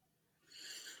Susano?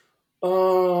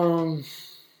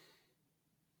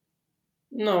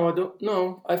 No, I don't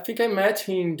know. I think I met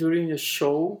him during a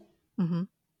show. Mm-hmm.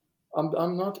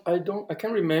 I'm not. I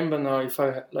can't remember now if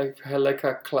I had like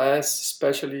a class,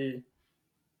 especially.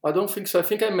 I don't think so. I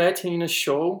think I met him in a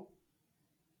show.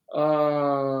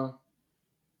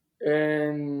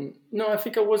 And no, I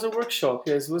think it was a workshop.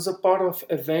 Yes, it was a part of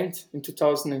event in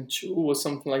 2002 or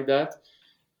something like that.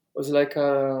 It was like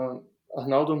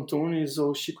Arnaldo Antunes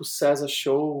or Chico César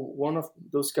show, one of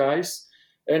those guys.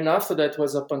 And after that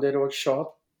was a pandero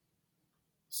workshop.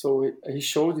 So he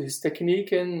showed his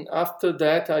technique, and after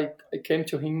that I came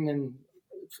to him and,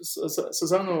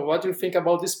 Susano, what do you think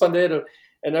about this pandero?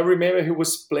 And I remember he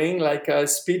was playing like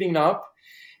speeding up,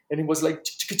 and he was like,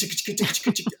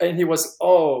 and he was,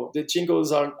 the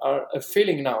jingles are a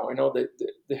feeling now,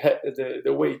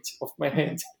 the weight of my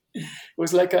hand. It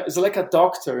was it's like a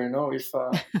doctor, if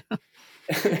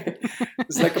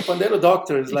it's like a pandero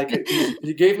doctor. It's like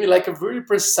he gave me like a very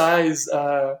precise,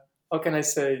 how can I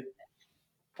say,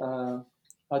 how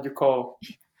do you call,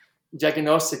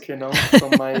 diagnostic,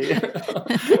 from my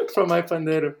from my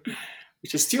pandero,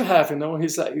 which I still have.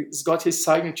 He's got his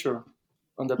signature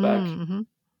on the back. Mm-hmm.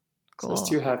 Cool. So I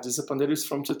still have this. The pandero is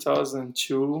from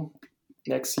 2002.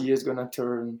 Next year is gonna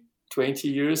turn 20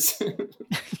 years.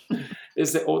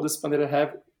 It's the oldest pandero I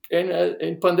have,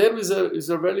 and pandero is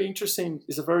a very interesting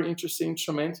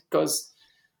instrument, because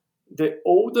the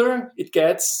older it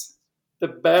gets, the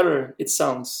better it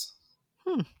sounds.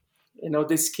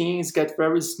 The skins get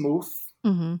very smooth,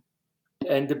 and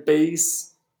the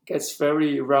bass gets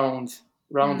very rounded.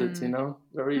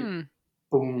 Very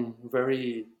boom,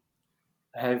 very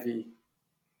heavy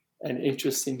and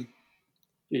interesting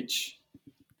pitch.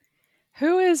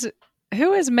 Who is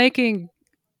making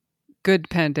good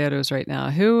panderos right now?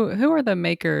 Who are the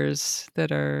makers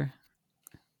that are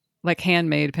like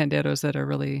handmade panderos that are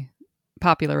really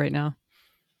popular right now?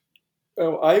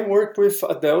 Well, I work with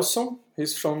Adelson.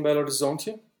 He's from Belo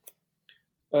Horizonte.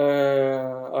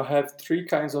 I have 3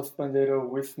 kinds of pandero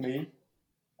with me: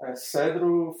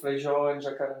 Cedro, Feijó, and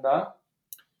Jacarandá.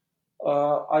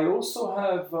 I also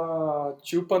have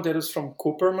 2 panderos from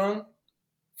Cooperman,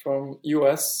 from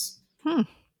US.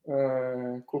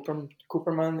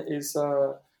 Cooperman is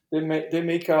they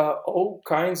make all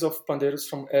kinds of panderos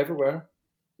from everywhere.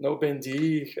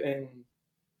 Bendir and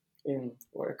in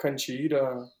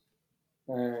Canjira,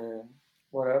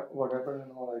 whatever,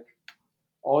 like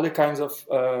all the kinds of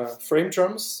frame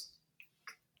drums.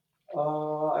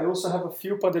 I also have a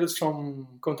few panderos from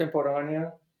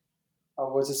Contemporânea. I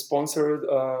was sponsored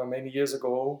many years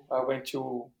ago. I went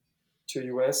to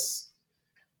US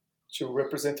to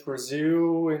represent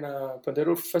Brazil in a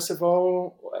pandero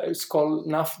festival. It's called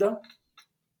NAFDA,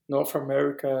 North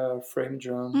America Frame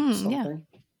Drum something.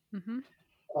 Yeah. Mm-hmm.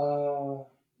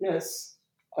 Yes,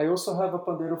 I also have a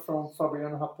pandero from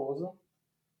Fabiano Raposo.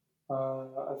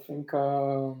 I think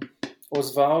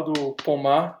Osvaldo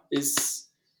Pomar is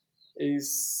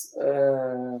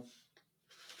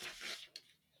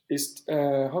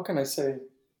how can I say?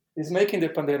 He's making the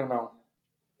pandero now.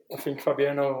 I think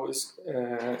Fabiano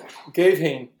gave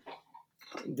him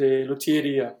the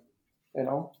luthieria,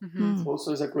 Mm-hmm.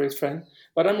 Also is a great friend.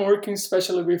 But I'm working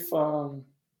especially with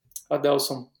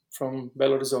Adelson from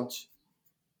Belo Horizonte.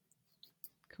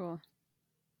 Cool.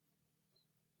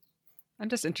 I'm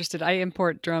just interested. I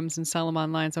import drums and sell them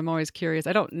online, so I'm always curious.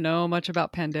 I don't know much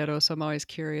about pandero, so I'm always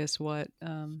curious what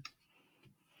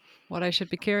I should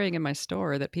be carrying in my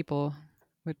store that people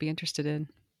would be interested in.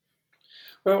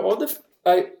 Well, all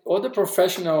the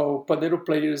professional pandero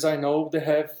players I know, they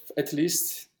have at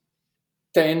least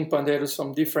 10 panderos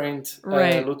from different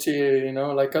Right. luthier,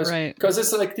 like us, Right. because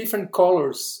it's like different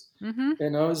colors. Mm-hmm.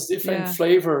 It's different Yeah.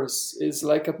 flavors. It's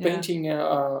like a Yeah. painting.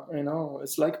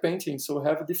 It's like painting, so we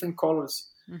have different colors.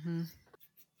 Mm-hmm.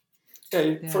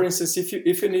 Okay, Yeah. for instance,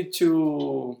 if you need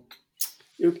to,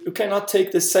 you cannot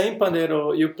take the same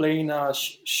pandero you play in a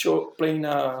playing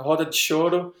a roda de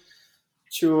choro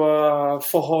to a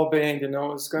forró band.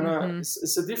 It's gonna Mhm.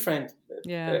 it's a different.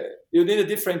 Yeah. You need a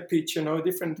different pitch, a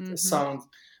different Mhm. sound.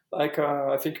 Like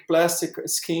I think plastic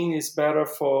skin is better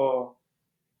for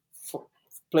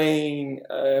playing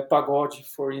pagode,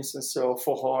 for instance, or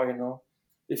forró.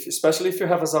 Especially if you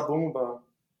have a zabumba,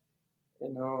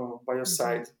 by your Mhm.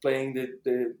 side, playing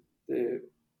the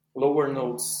lower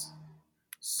notes.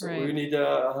 So Right. you need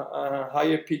a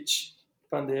higher pitch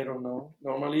pandero. No,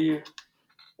 normally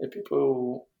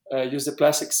people use the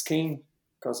plastic skin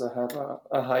because I have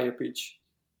a higher pitch.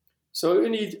 So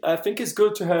I think it's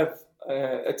good to have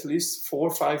at least 4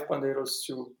 or 5 panderos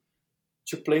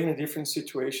to play in different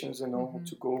situations, Mhm.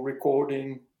 to go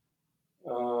recording,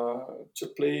 to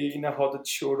play in a roda de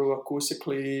choro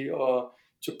acoustically, or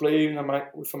to play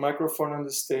with a microphone on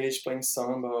the stage playing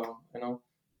samba,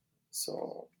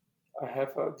 So I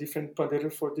have a different pandero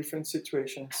for different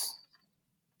situations.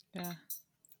 Yeah.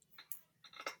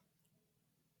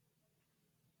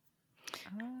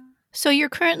 So you're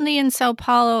currently in Sao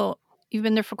Paulo. You've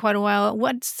been there for quite a while.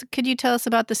 Could you tell us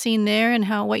about the scene there and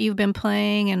what you've been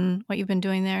playing and what you've been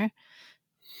doing there?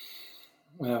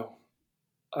 Well,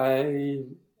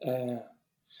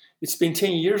 it's been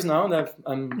 10 years now that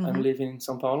I'm living in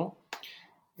São Paulo,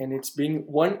 and it's been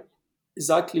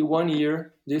exactly 1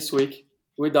 year this week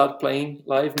without playing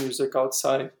live music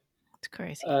outside. It's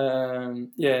crazy.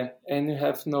 Yeah, and you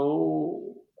have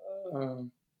no.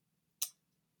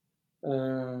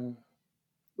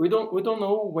 We don't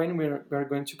know when we're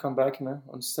going to come back now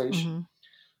on stage. Mhm.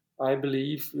 I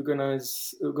believe we're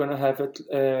gonna have it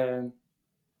a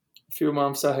few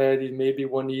months ahead, maybe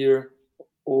 1 year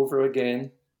over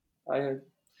again.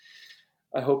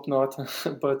 I hope not,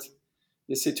 but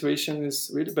the situation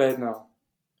is really bad now.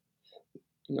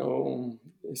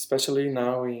 Especially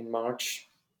now in March.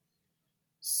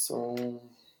 So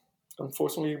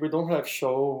unfortunately, we don't have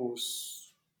shows.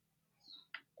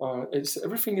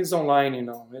 Everything is online,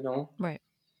 Right.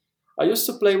 I used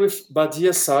to play with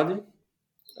Badia Sadi.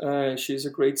 She's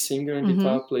a great singer and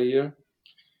guitar player.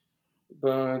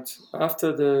 But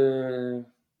after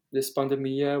this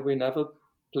pandemia, we never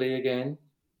play again.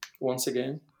 Once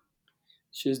again,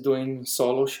 she's doing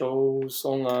solo shows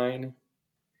online,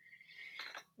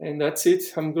 and that's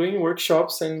it. I'm doing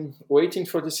workshops and waiting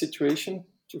for the situation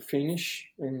to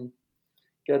finish and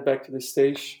get back to the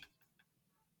stage.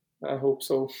 I hope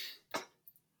so.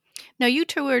 Now you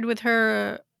toured with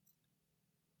her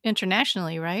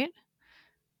internationally, right?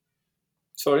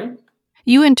 Sorry?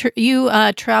 You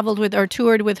traveled with or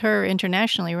toured with her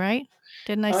internationally, right?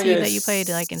 Didn't I see that you played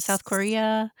like in South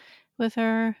Korea with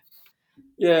her?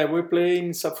 Yeah, we played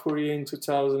in South Korea in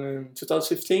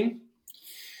 2015.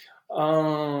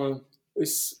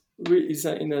 It's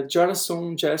in a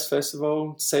Jarasung Jazz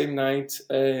Festival, same night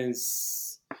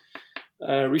as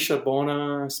Richard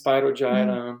Bona, Spyro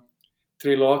Gyra,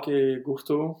 Triloque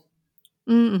Gurtu.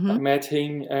 Mm-hmm. I met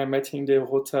him. The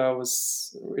hotel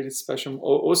was really special.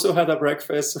 Also had a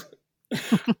breakfast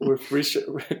with Richard.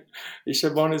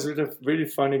 Richard Bona is really, really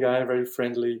funny guy, very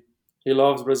friendly. He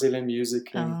loves Brazilian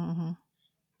music, and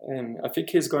I think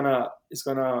he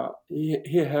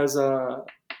has a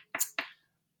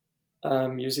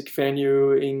music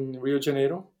venue in Rio de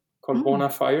Janeiro called Bona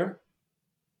Fire,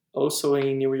 also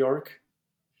in New York.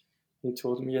 He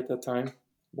told me at that time,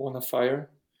 Bona Fire.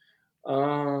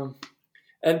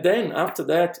 And then after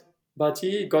that,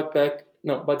 Bati got back.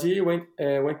 No, Bati went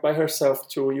by herself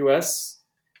to US,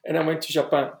 and I went to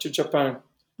Japan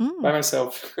by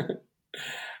myself.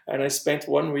 And I spent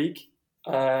 1 week.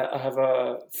 I have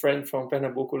a friend from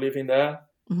Pernambuco living there,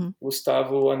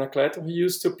 Gustavo Anacleto. He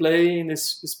used to play in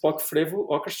this Spock Frevo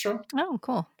orchestra. Oh,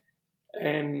 cool.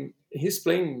 And he's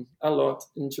playing a lot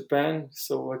in Japan,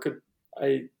 so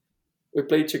we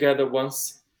played together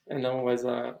once and I was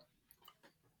I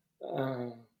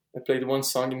played one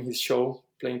song in his show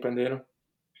playing pandeiro.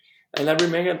 And I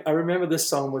remember the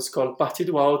song was called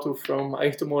Partido Alto from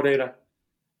Ayrton Moreira,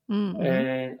 Mm-hmm.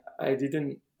 and I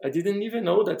didn't even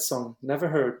know that song, never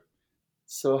heard.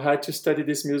 So I had to study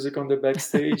this music on the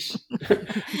backstage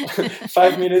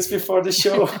 5 minutes before the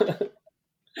show.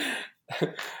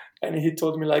 And he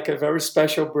told me like a very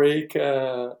special break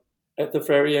at the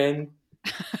very end.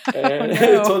 And he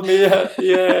no. told me,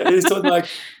 he told me like,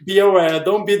 be aware,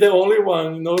 don't be the only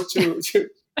one,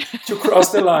 to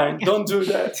cross the line. Don't do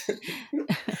that.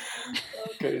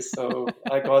 Okay, so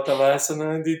I got a lesson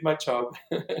and did my job.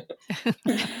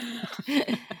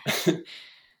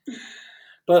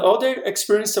 But all the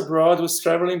experience abroad was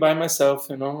traveling by myself,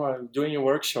 doing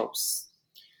workshops.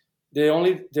 The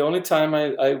only time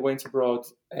I went abroad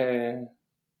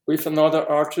with another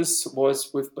artist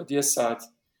was with Badia Sad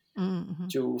Mm-hmm.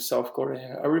 to South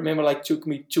Korea. I remember like took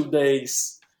me 2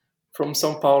 days from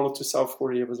São Paulo to South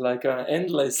Korea. It was like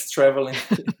endless traveling.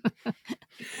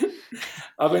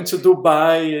 I went to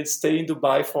Dubai and stayed in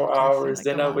Dubai for hours. Like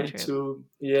Then a I long went trip. to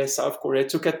South Korea. I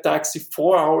took a taxi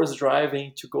 4 hours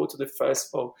driving to go to the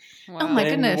festival. Oh my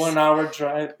Then goodness. 1 hour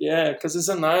drive. Yeah, because it's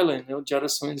an island.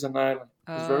 Jarasun is an island.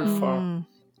 It's very far. Mm.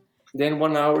 Then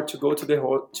 1 hour to go to the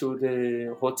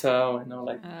hotel.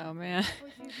 Oh man.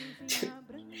 It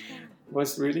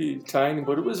was really tiny,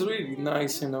 but it was really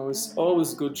nice. It's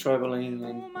always good traveling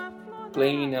and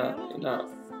playing in a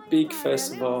big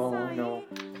festival.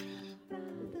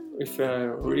 With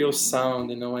a real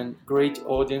sound, and great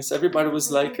audience. Everybody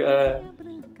was like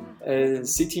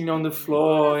sitting on the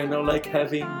floor, like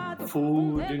having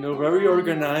food, very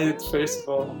organized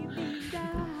festival.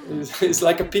 It's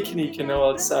like a picnic,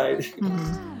 outside.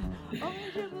 Mm-hmm.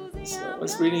 So it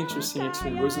was really interesting.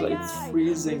 It was like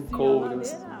freezing cold. It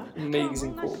was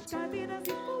amazing cold.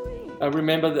 I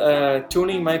remember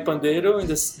tuning my pandeiro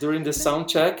during the sound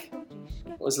check.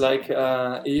 It was like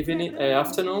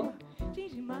afternoon.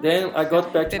 Then I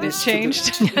got back to Then it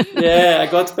changed. I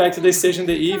got back to the stage in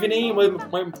the evening.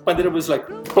 My pandeiro was like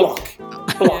block.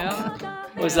 Yeah.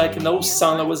 It was like no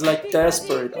sound. I was like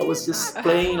desperate. I was just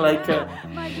playing like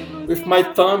with my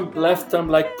left thumb,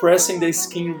 like pressing the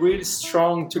skin really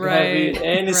strong to Right, have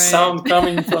any right. sound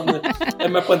coming from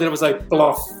and my pandeiro was like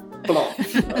bluff. Oh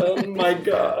my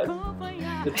god!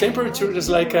 The temperature is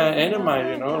like an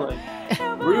enemy, like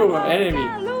real enemy,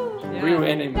 real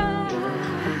enemy.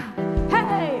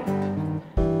 Hey!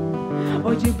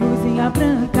 Oi de blusinha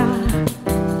branca,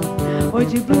 oi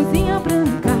de blusinha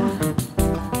branca,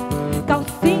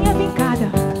 calcinha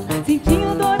picada,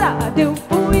 cintinho dourado, eu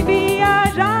fui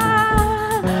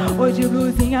viajar. Oi de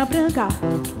blusinha branca,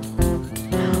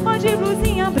 oi de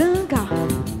blusinha branca,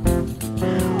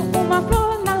 uma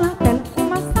flor na lapela,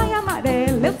 uma saia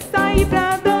amarela, eu saí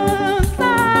pra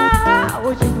dançar.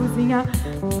 Oi de blusinha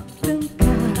branca,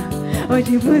 oi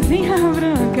de blusinha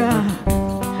branca,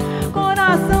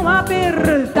 coração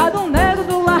apertado, negro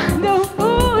do lado, eu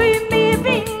fui me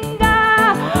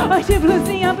vingar. Oi de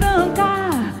blusinha branca,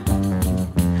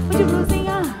 oi de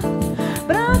blusinha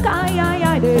branca, ai, ai,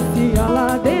 ai, desci a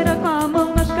ladeira com a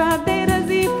mão nas cadeiras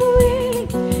e fui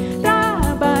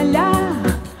trabalhar.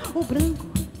 O branco,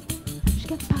 acho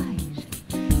que é paz,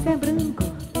 se é branco,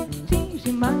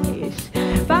 tinge mais,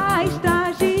 faz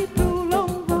traje pro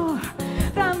louvor,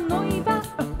 pra noiva,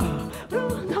 pro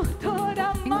doutor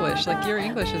amor. English, like your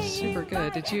English is super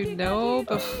good. Did you know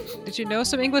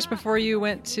some English before you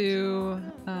went to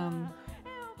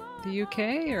the UK,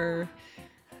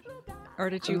 or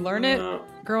did you learn it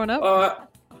growing up?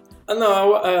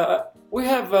 No, we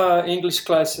have English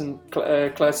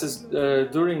classes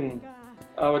during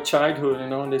our childhood,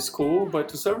 in the school,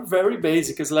 but it's very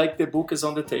basic. It's like the book is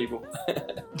on the table.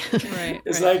 Right.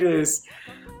 It's right. like this.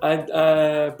 But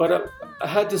I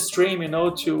had this dream,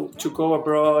 to go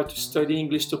abroad, to study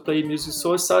English, to play music.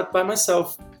 So I started by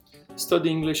myself, study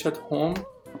English at home.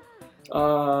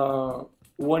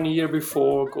 1 year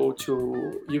before go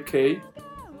to UK,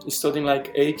 studying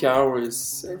like 8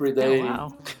 hours every day. Oh,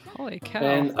 wow. Holy cow.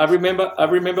 And I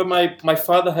remember my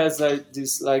father has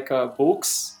these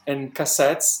books and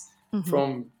cassettes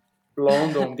from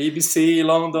London, BBC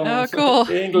London, Oh, cool.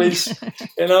 English,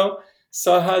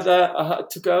 So I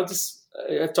took out this.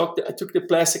 I took the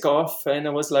plastic off, and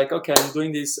I was like, okay, I'm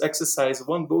doing this exercise,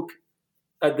 one book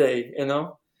a day,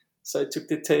 So I took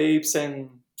the tapes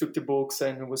and took the books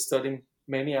and was studying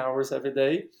many hours every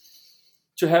day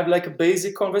to have like a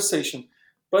basic conversation.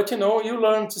 But you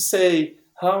learn to say,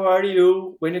 how are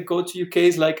you? When you go to UK,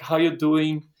 it's like, how you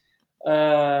doing?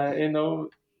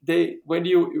 They when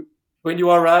you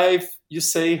arrive, you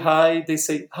say hi. They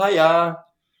say hiya.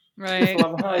 Right.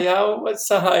 Falava raiar, what's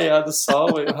a raiar do sol?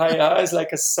 Raiar is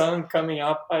like a sun coming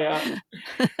up, raiar.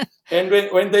 And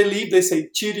when they leave, they say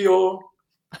chirio.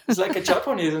 It's like a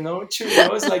Japanese,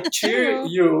 chirio is like cheer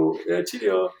you,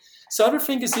 chirio. So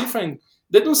everything is different.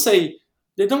 They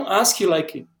don't ask you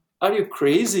like, are you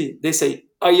crazy? They say,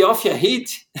 are you off your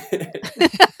heat?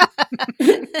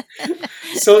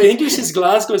 So English is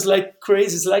Glasgow is like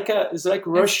crazy. It's like It's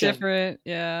Russian. different.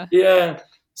 Yeah. Yeah.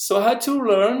 So I had to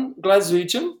learn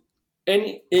Glaswegian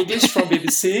and English from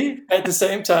BBC at the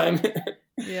same time.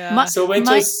 Yeah. So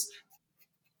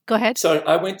Go ahead. sorry,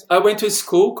 I went to a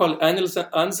school called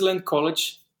Ansland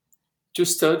College to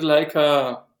study like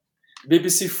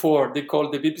BBC Four. They call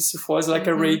the BBC Four is like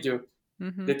a radio.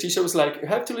 Mhm. The teacher was like, you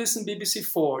have to listen BBC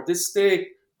Four. This is the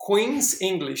Queen's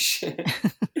English.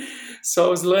 So I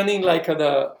was learning like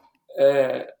a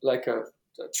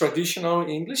traditional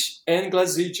English and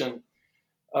Glaswegian.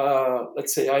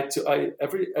 Let's say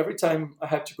every time I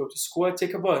have to go to school, I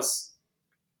take a bus.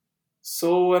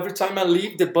 So every time I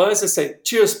leave the bus, I say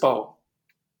 "Cheers, Paul,"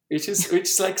 which is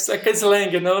like a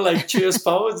slang, like "Cheers,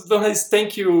 Paul." Don't say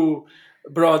 "Thank you,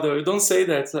 brother." You don't say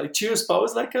that. It's like "Cheers, Paul"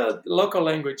 is like a local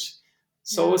language.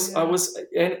 So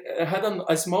and I had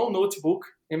a small notebook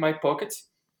in my pocket,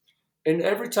 and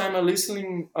every time I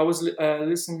listening, I was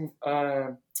listening.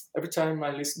 Every time I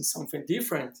listened something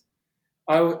different,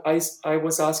 I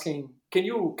was asking, can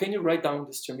you write down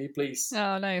this to me, please?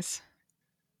 Oh, nice.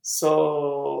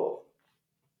 So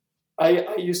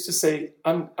I used to say,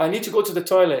 I need to go to the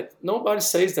toilet. Nobody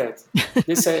says that.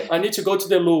 They say, I need to go to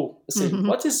the loo. I say,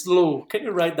 what is loo? Can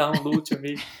you write down loo to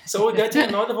me? So we're getting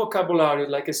another vocabulary,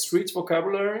 like a street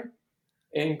vocabulary,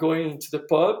 and going to the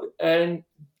pub and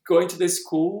going to the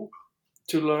school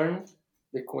to learn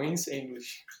the Queen's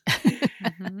English.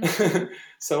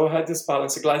 So I had this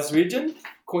balance, Glaswegian,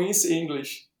 Queen's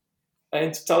English. And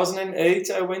in 2008,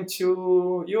 I went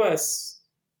to US.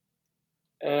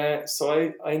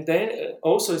 So I then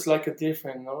also it's like a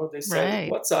different, they say,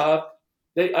 Right. what's up?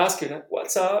 They ask you,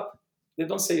 what's up? They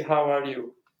don't say, how are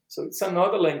you? So it's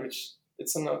another language.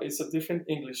 It's a different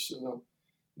English,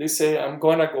 They say, I'm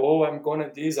gonna go, I'm gonna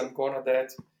this, I'm gonna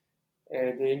that.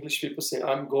 And the English people say,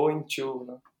 I'm going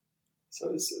to,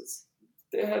 So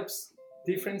they have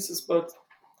differences, but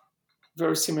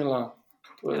very similar.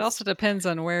 It also depends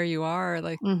on where you are,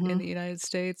 like Mhm. in the United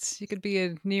States. You could be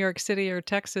in New York City or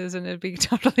Texas and it'd be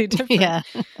totally different. Yeah.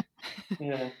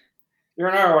 Yeah. You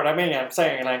know what I mean? I'm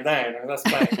saying like that. That's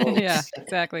playing Yeah,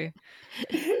 exactly.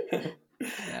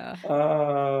 Yeah.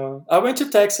 I went to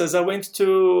Texas. I went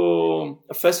to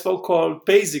a festival called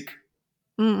Basic.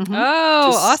 Mhm.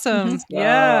 Oh, awesome.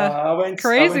 Yeah. I went to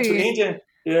Crazy. India.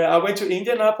 Yeah, I went to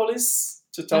Indianapolis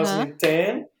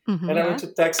 2010, and I went to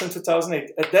Texas in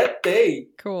 2008. At that day,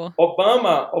 Cool.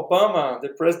 Obama, the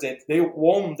president, they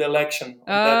won the election on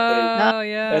that day. Oh,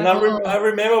 yeah. And I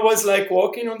remember I was like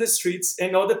walking on the streets,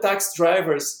 and all the taxi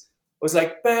drivers was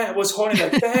like, bam, was holding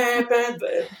like, bam, bam,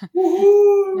 bam,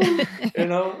 woohoo, it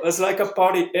was like a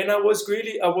party. And I was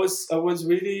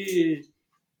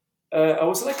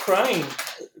like crying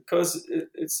because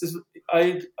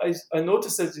I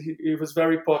noticed that he was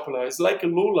very popular. It's like a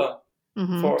Lula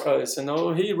for us,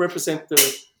 He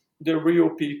represents the real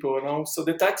people, So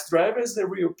the taxi drivers, the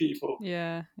real people.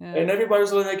 Yeah. And everybody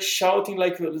was like shouting,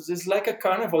 like it's like a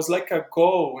carnival, it's like a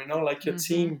goal, like a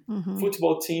team,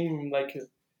 football team, like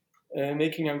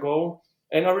making a goal.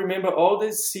 And I remember all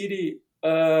the city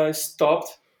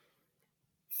stopped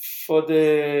for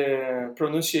the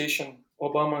pronunciation,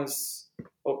 Obama's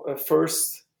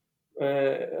first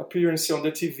appearance on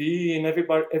the TV, and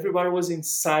everybody was in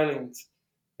silent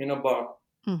in a bar,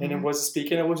 and I was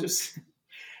speaking. I was just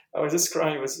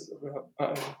crying. It was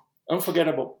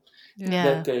unforgettable. Yeah.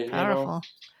 That day, Powerful.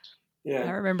 Yeah,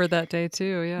 I remember that day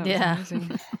too. Yeah. Yeah. It was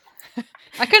amazing.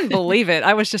 I couldn't believe it.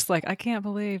 I was just like, I can't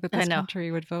believe that this know.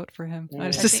 country would vote for him. Yeah.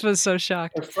 I just was so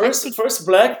shocked. The first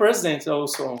black president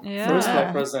also. Yeah. First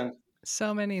black president.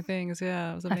 So many things.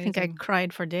 Yeah, it was I amazing. think I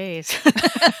cried for days.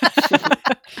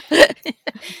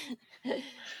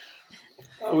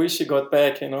 I wish he got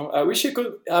back. I wish he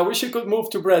could move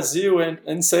to Brazil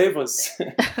and save us.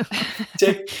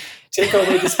 Take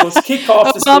away this post. Kick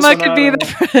off this Obama could be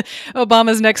Bolsonaro.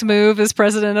 Obama's next move as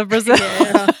president of Brazil.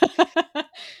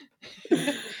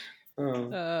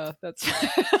 That's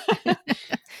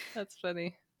that's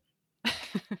funny.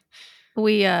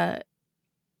 We I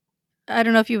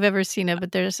don't know if you've ever seen it,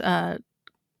 but there's Carlinhos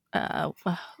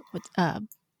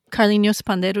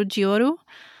Pandeiro de Ouro.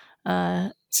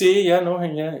 See, yeah, no,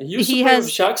 yeah. He used to play with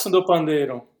Jackson do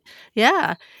Pandeiro.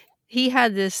 Yeah, he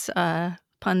had this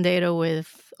pandeiro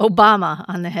with Obama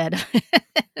on the head.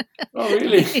 Oh,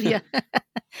 really? Yeah.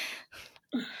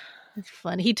 It's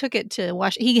fun. He took it to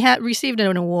He had received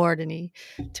an award, and he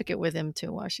took it with him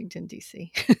to Washington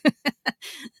D.C.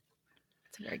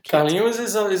 It's very cute. Carlinhos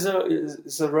is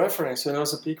a reference,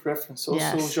 it's a big reference. Also,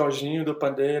 Yes. Jorginho do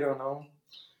Pandeiro,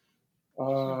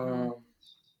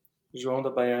 João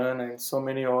da Baiana, and so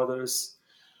many others.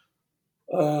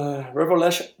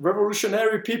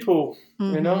 Revolutionary people,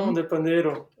 Mhm. the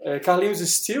Pandeiro. Carlinhos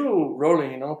is still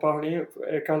rolling, Carlinhos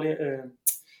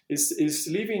is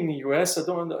living in the US.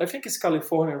 I think it's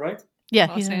California, right? Yeah,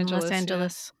 Los he's in Angeles, Los yeah.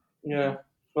 Angeles. Yeah,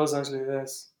 Los Angeles,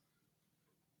 yes.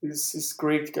 He's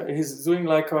great guy. He's doing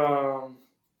like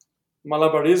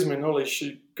malabarism, like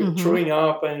she throwing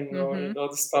up and, and all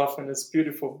the stuff, and it's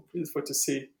beautiful to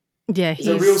see. Yeah, He's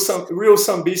a real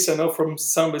sambista, from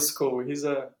samba school. He's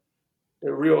a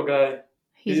real guy.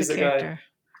 He's a character. Guy.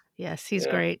 Yes, he's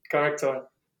great. Character,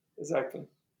 exactly.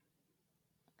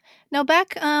 Now,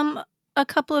 back a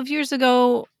couple of years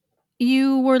ago,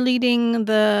 you were leading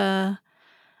the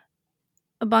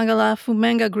Bangala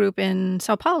Fumenga group in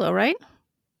Sao Paulo, right?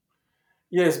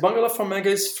 Yes, Bangala Fumenga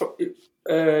is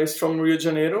from Rio de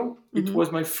Janeiro. It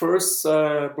was my first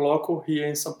bloco here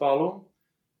in Sao Paulo.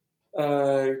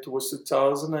 It was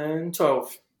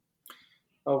 2012.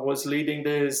 I was leading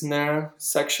the snare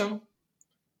section.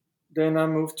 Then I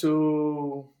moved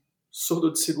to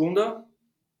Surdo de Segunda,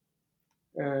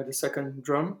 the second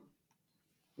drum,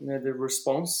 the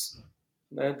response.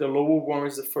 The lower one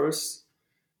is the first,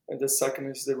 and the second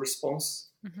is the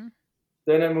response.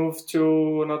 Then I moved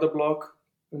to another block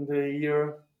in the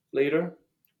year later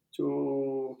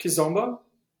to Kizomba,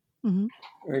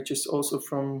 which is also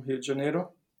from Rio de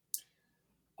Janeiro.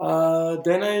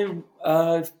 Then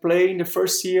I played in the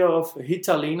first year of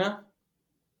Ritalina.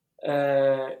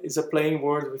 Is a playing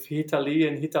word with Ritali,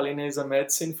 and Ritalina is a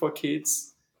medicine for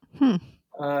kids.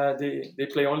 They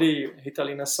play only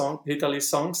Ritali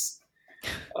songs.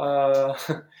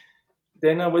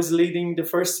 Then I was leading the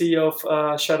first year of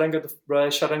Charanga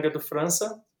do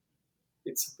França.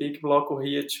 It's a big block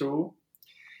here too.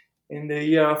 In the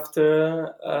year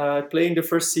after, I played in the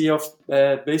first year of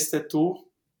Besta Tour.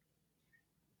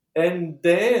 And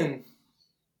then,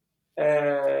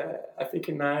 I think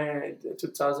in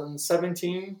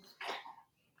 2017,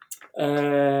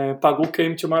 Pagu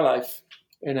came to my life,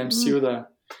 and I'm still there.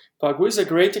 Pagu is a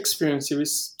great experience.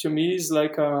 To me, it's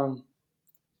like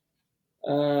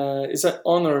it's an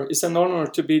honor. It's an honor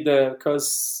to be there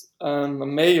because I'm a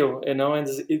male, and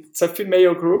it's a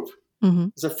female group.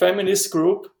 It's a feminist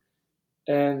group,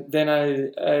 and then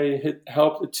I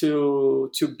helped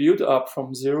to build up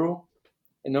from zero.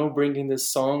 Bringing the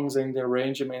songs and the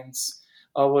arrangements.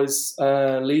 I was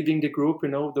leading the group,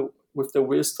 with the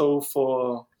whistle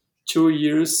for 2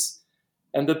 years.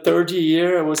 And the third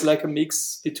year, it was like a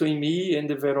mix between me and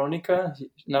the Veronica.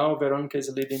 Now Veronica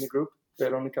is leading the group,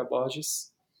 Veronica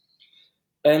Borges.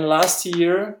 And last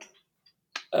year,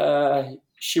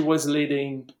 she was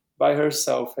leading by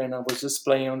herself, and I was just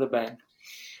playing on the band.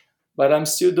 But I'm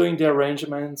still doing the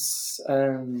arrangements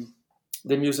and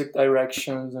the music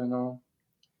directions,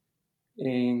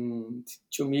 And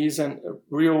to me, it's a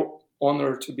real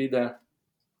honor to be there.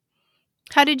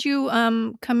 How did you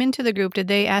come into the group? Did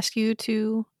they ask you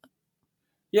to?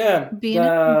 Yeah, be in it?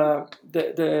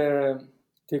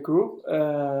 The group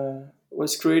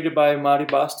was created by Mari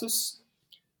Bastos,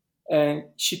 and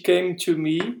she came to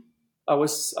me. I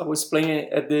was playing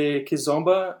at the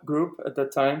Kizomba group at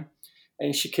that time,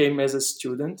 and she came as a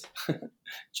student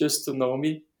just to know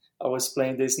me. I was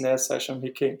playing the snare session.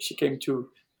 She came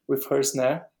with her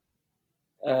snare.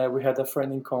 We had a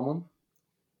friend in common,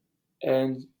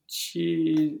 and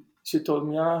she told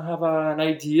me, I have an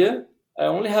idea. I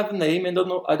only have a name and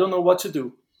I don't know what to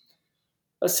do.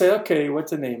 I said, okay,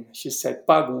 what's the name? She said,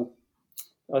 Pagu.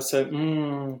 I said,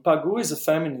 Pagu is a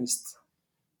feminist.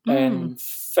 And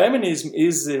feminism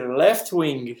is the left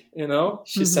wing,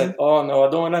 She said, oh no, I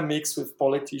don't want to mix with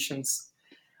politicians.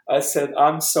 I said,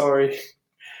 I'm sorry.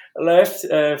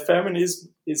 Feminism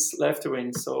is left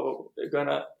wing, so we're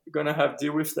gonna have to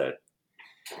deal with that.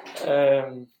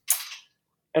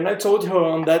 And I told her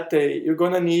on that day, you're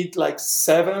gonna need like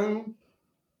 7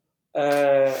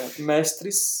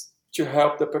 mestres to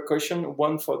help the percussion,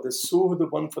 one for the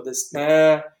surdo, one for the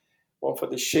snare, one for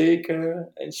the shaker.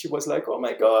 And she was like, oh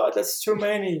my God, that's too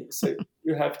many. So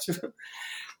you have to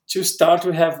start,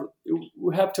 we have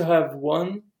to have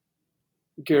one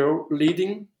girl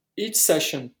leading each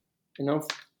session, of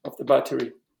the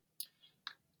battery.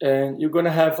 And you're going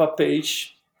to have a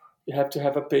page. You have to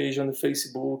have a page on the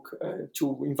Facebook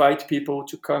to invite people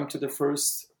to come to the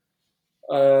first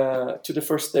to the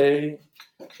first day.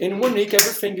 In 1 week,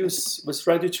 everything was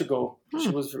ready to go. She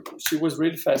was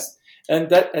really fast,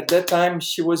 and at that time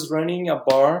she was running a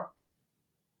bar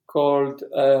called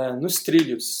Nos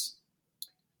Trilhos,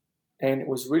 and it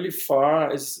was really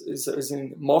far. Is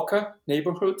in Moca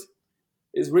neighborhood.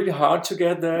 It's really hard to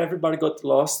get there. Everybody got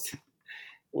lost. It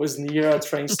was near a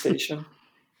train station,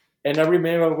 and I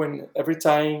remember when every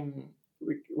time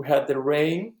we had the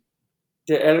rain,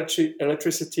 the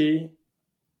electricity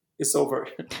is over,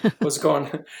 was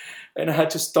gone, and I had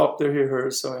to stop the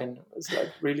rehearsal, and it was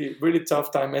like really really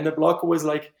tough time. And the block was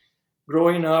like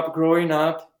growing up,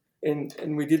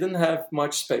 and we didn't have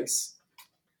much space,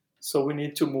 so we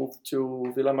need to move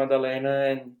to Vila Madalena,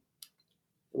 and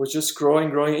it was just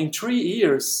growing. In 3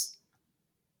 years,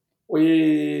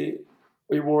 we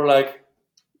were like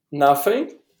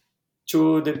nothing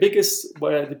to the biggest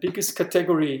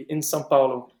category in São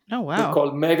Paulo. Oh wow!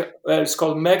 It's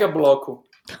called Mega Bloco.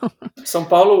 São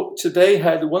Paulo today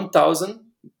had 1,000,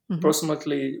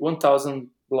 approximately 1,000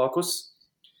 blocos,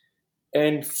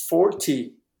 and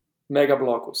 40 mega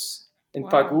blocos. And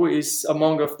Pagu is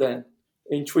among of them.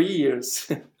 In 3 years,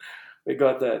 we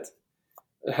got that.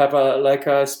 Have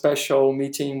a special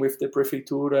meeting with the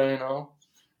prefeitura,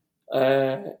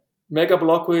 Mega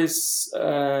Bloco is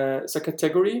it's a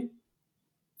category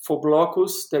for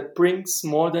blocos that brings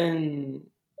more than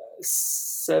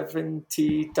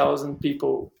 70,000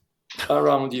 people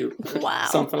around you. Wow.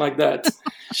 Something like that.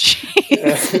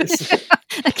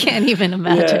 I can't even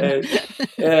imagine.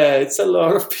 Yeah, it's a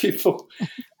lot of people.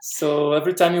 So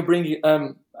every time you bring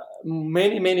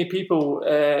many people,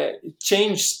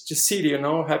 change the city,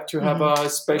 have to have a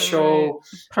special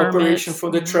operation for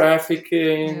the traffic,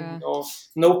 and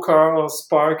no cars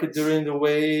parked during the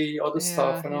way, all the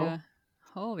stuff, Yeah.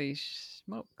 Holy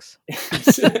smokes.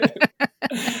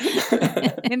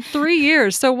 In 3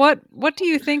 years. So what do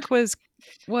you think was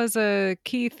a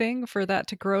key thing for that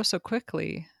to grow so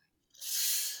quickly?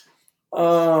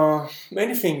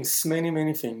 Many things,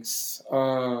 many things.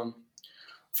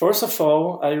 First of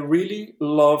all, I really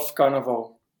love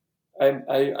Carnival. I'm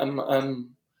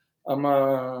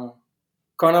a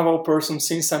Carnival person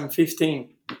since I'm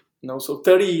 15. So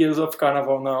 30 years of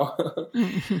Carnival now.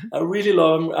 I really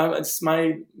love. It's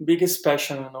my biggest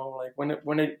passion. Like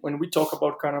when we talk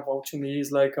about Carnival, to me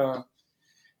is like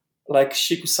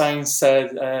Chico Sainz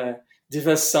said,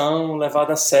 diversão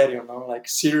levada a sério. Like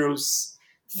serious,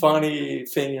 funny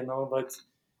thing. But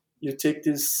you take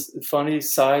this funny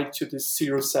side to this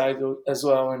serious side as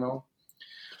well.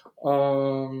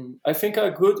 I think a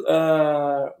good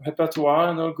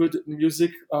repertoire, good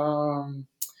music.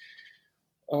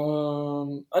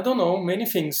 I don't know, many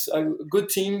things. A good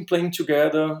team playing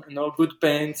together, good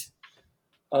band,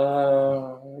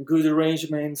 good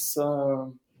arrangements.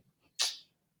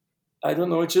 I don't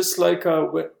know, just like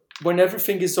when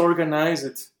everything is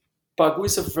organized. Pagu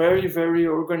is a very, very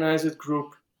organized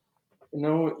group.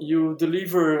 You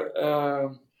deliver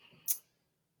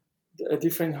a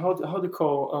different how do you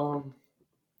call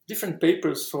different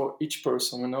papers for each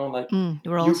person. Like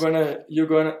you're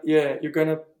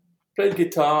gonna play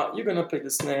guitar, you're gonna play the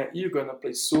snare, you're gonna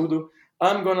play surdo.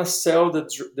 I'm gonna sell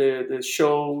the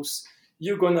shows.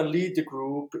 You're gonna lead the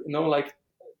group. Like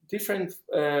different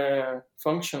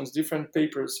functions, different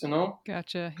papers.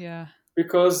 Gotcha. Yeah.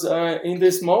 Because in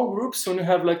the small groups, when you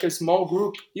have like a small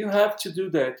group, you have to do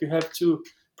that. You have to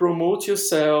promote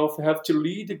yourself. You have to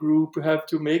lead the group. You have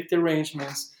to make the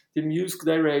arrangements, the music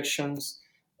directions.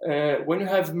 When you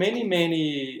have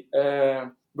many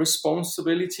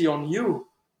responsibility on you,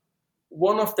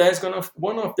 one of them is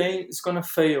gonna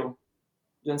fail.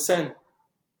 You understand?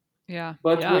 Yeah.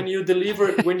 But when you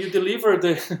deliver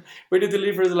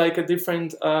like a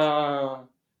different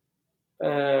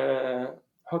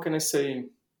how can I say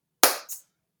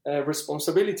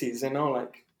responsibilities,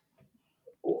 like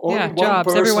only jobs.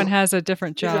 Person, everyone has a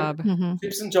different job.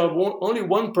 Different job. Only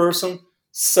one person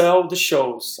sell the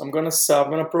shows. I'm gonna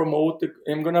promote.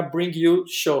 I'm gonna bring you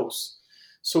shows.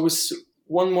 So it's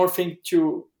one more thing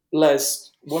to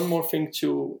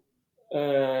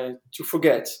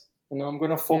forget. I'm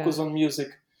gonna focus on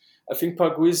music. I think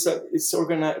Pagu is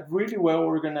organized, really well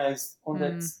organized on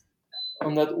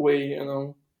that way.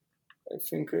 I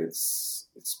think it's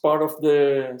part of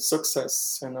the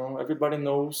success. Everybody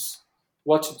knows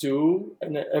what to do,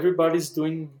 and everybody's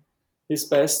doing his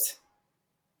best.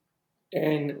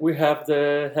 And we have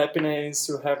the happiness,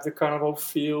 we have the carnival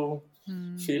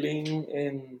feeling,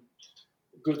 and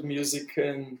good music,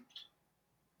 and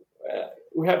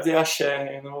we have the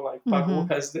axé. Like Pagu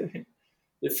has the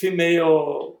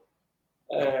female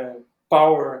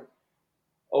power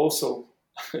also.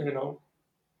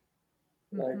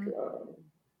 Like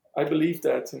I believe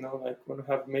that, like when you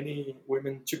have many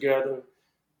women together,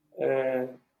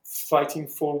 fighting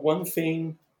for one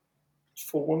thing,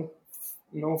 for one,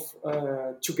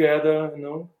 together,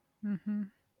 Mm-hmm.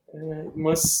 it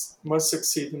must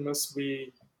succeed. It must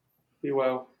be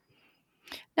well.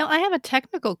 Now, I have a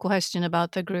technical question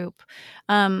about the group.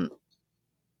 Um,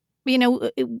 you know,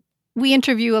 we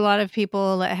interview a lot of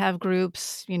people that have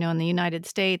groups, in the United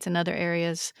States and other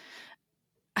areas.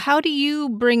 How do you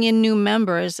bring in new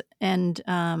members, and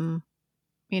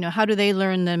how do they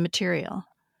learn the material?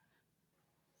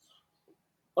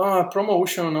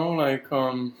 Promotion, like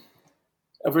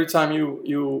every time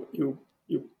you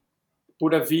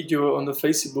put a video on the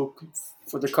Facebook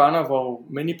for the carnival,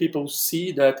 many people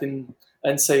see that and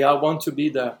say, I want to be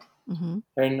there. Mm-hmm.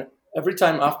 And every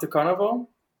time after carnival,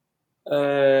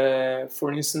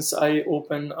 for instance, I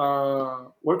open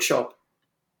a workshop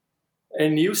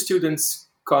and new students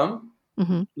come,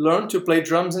 Mm-hmm. learn to play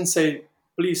drums and say,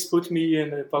 please put me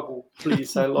in a pagu,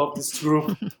 please. I love this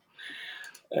group.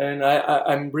 And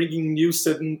I'm bringing new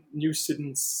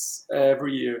students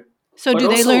every year. So But do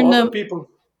they also learn other the people.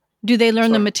 do they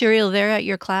learn the Sorry. material there at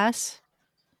your class?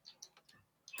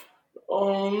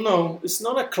 Oh no, it's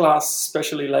not a class,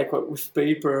 especially like with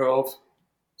paper of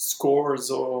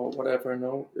scores or whatever.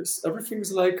 No,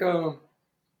 everything's like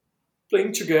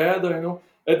playing together.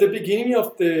 At the beginning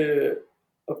of the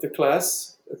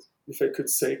class, if I could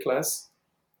say class,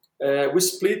 we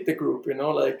split the group.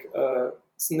 Like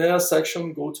snare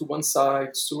section go to one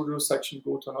side, studio section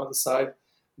go to another side.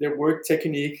 They work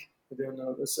technique.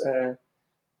 There's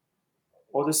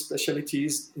all the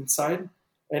specialties inside.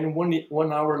 And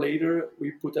 1 hour later,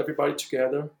 we put everybody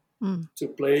together to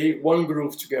play one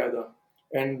groove together.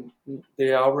 And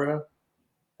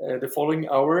the following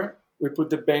hour, we put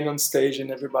the band on stage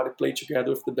and everybody play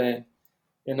together with the band.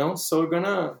 So we're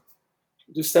gonna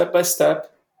do step by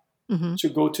step to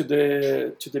go to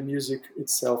the music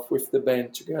itself with the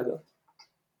band together.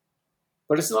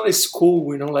 But it's not a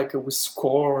school, like with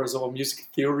scores or music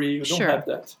theory. We don't have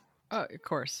that. Of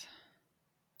course.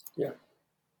 Yeah.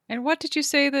 And what did you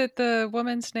say that the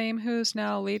woman's name who's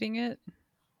now leading it?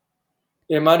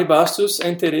 Mari Bastos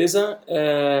and Teresa,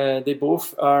 they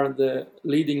both are the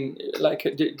leading, like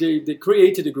they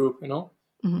created the group,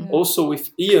 Mm-hmm. Also with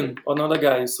Ian, another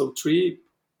guy. So 3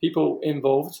 people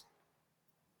involved.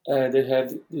 They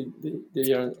have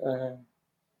their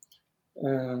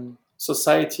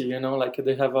society, like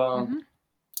they have a,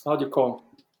 how do you call?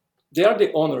 They are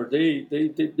the owner.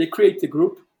 They create the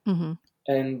group. Mm-hmm.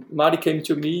 And Mari came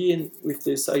to me and with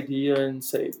this idea and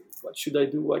say, what should I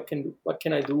do? What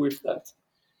can I do with that?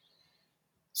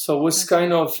 So it was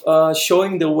kind of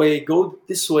showing the way. Go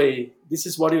this way. This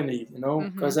is what you need,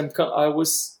 because I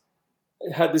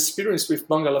had experience with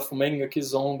Bangala Fumenga,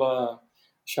 Kizomba,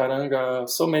 Charanga,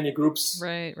 so many groups.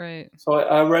 Right. So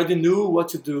I already knew what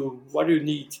to do. What do you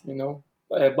need?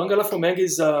 Bangala Fumenga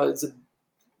is a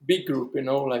big group,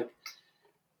 like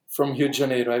from Rio de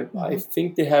Janeiro. I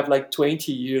think they have like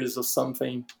 20 years or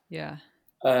something. Yeah.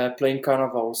 Playing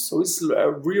carnival. So it's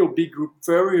a real big group,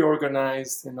 very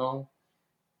organized,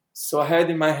 So I had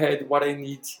in my head what I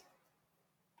need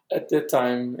at that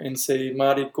time and say,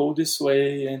 Mari, go this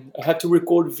way. And I had to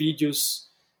record videos.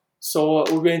 So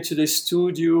we went to the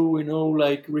studio,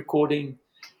 like recording.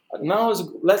 Now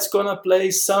let's gonna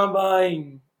play samba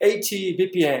in 80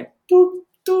 BPM. Doop,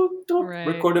 doop, doop. Right,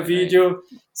 Record a video,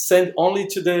 send only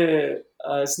to the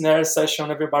snare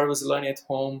session. Everybody was learning at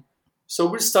home. So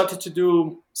we started to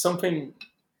do something,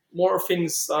 more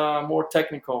things, more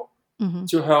technical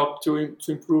to help to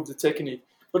improve the technique.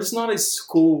 But it's not a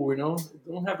school, we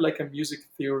don't have like a music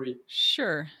theory.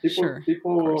 Sure.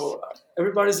 People,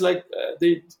 everybody's like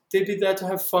they did that to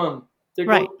have fun. They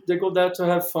go there to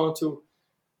have fun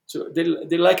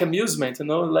they like amusement,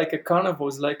 like a carnival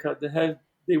is like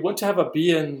they want to have a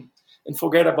beer and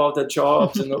forget about their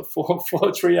jobs,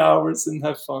 for 3 hours and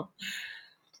have fun.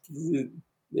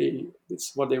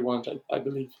 It's what they want, I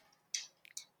believe.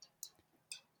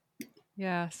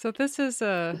 Yeah. So this is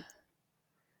a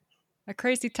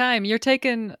crazy time. You're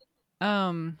taking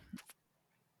what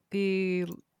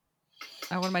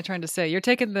am I trying to say? You're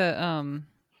taking the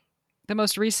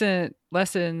most recent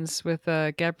lessons with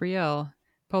Gabrielle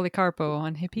Policarpo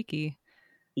on Hipiki.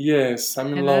 Yes,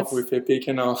 I'm in love with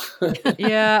Hipiki now.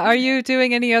 Yeah. Are you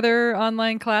doing any other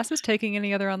online classes? Taking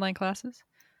any other online classes?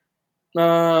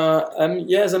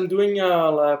 I'm doing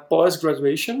a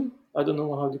post-graduation. I don't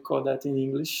know how to call that in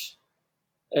English.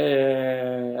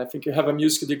 I think you have a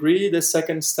music degree. The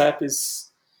second step is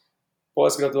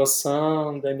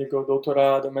pós-graduação, then you go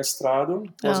doutorado, mestrado.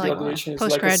 Post-graduation is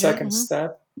like a second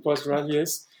step. Postgrad,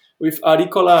 yes. with Ari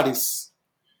Colares,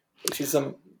 which is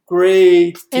a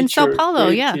great teacher. In Sao Paulo,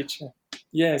 great yeah. teacher.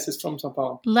 Yes, he's from Sao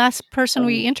Paulo. Last person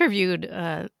we interviewed,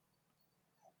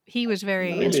 he was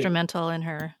very Really? instrumental in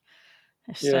her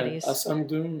studies. Yeah, as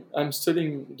I'm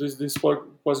studying this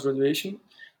post graduation.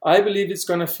 I believe it's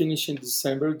gonna finish in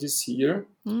December this year,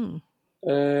 Mm.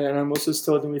 and I'm also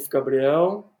studying with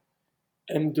Gabriel.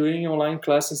 I'm doing online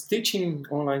classes, teaching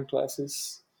online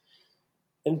classes,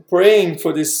 and praying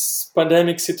for this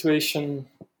pandemic situation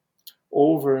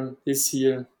over this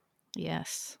year.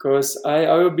 Yes. Because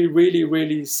I will be really,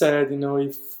 really sad,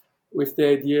 if with the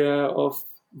idea of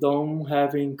don't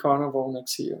having carnival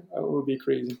next year. I will be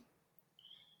crazy.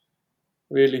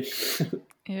 Really.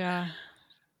 Yeah.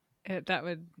 That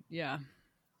would, yeah.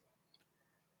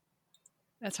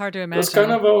 That's hard to Because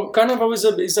imagine. carnival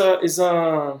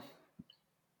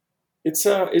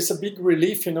it's a big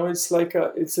relief, It's like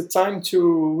it's a time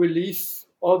to relieve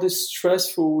all the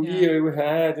stressful Yeah. year we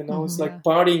had, It's like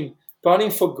Yeah.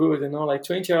 partying for good, like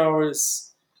 20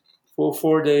 hours for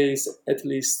 4 days at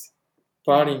least,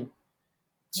 partying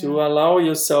to Yeah. allow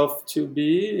yourself to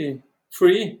be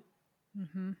free.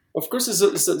 Mm-hmm. Of course,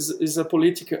 it's a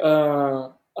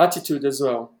political attitude as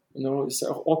well. It's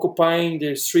occupying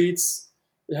the streets.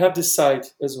 You have this side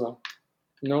as well.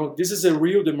 This is a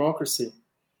real democracy,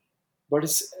 but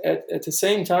it's at the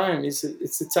same time,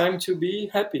 it's a time to be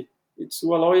happy. It's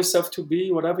to allow yourself to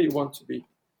be whatever you want to be.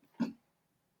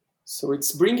 So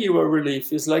it's bringing you a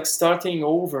relief. It's like starting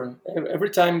over. Every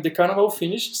time the carnival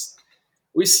finishes,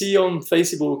 we see on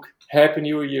Facebook Happy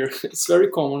New Year. It's very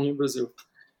common in Brazil.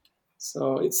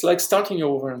 So it's like starting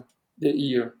over the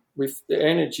year with the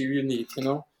energy you need,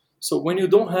 So when you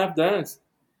don't have that, it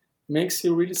makes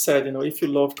you really sad, If you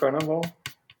love carnival,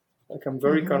 like I'm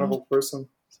very carnival person,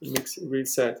 so it makes it really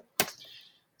sad.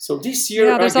 So this year,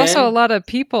 Yeah, there's also a again, lot of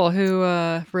people who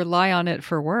rely on it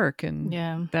for work, and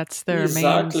Yeah. that's their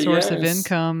Exactly, main source of yes.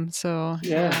 income. So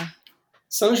Yeah.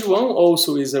 San Juan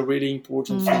also is a really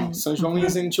important thing. San Juan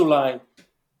is in July.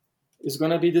 It's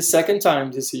gonna be the second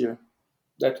time this year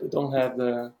that we don't have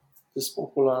this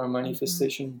popular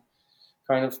manifestation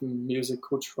kind of music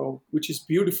cultural, which is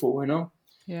beautiful,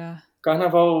 yeah.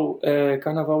 Carnival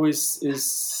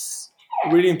is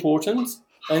really important,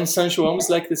 and San Juan is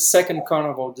like the second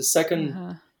carnival, the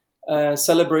second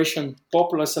celebration,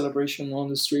 popular celebration on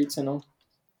the streets, In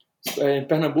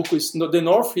Pernambuco, the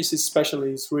Northeast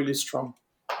especially is really strong.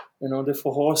 The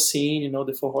forró scene,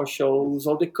 the forró shows,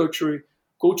 all the culture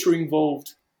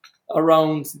involved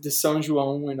around the San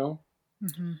Juan,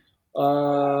 Mm-hmm.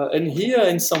 And here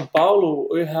in São Paulo,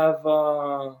 we have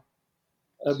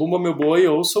Bumba Meu Boi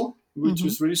also, which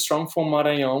is really strong from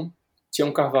Maranhão.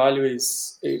 Tião Carvalho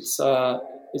is a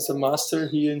master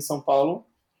here in São Paulo.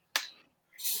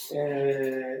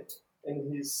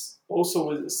 And he's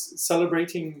also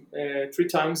celebrating 3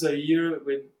 times a year.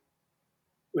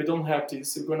 We don't have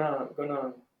this. We're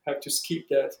gonna have to skip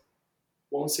that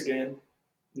once again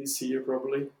this year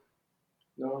probably.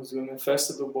 He's doing a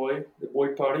Festa do Boi, the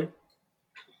Boi Party,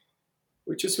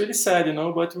 which is really sad,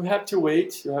 But we have to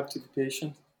wait. You have to be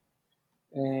patient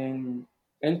and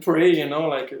pray,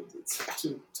 like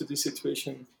to the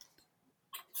situation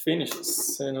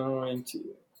finishes, and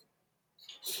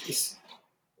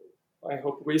I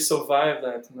hope we survive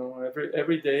that.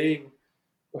 Every day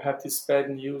we have this bad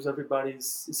news. Everybody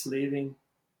is leaving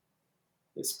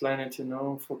this planet,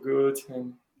 for good,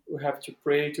 and we have to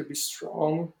pray to be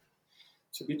strong,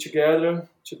 to be together,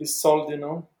 to be solid,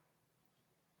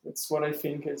 That's what I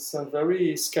think. It's a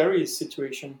very scary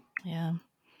situation. Yeah.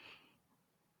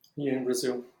 Here in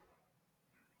Brazil.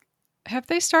 Have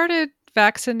they started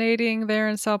vaccinating there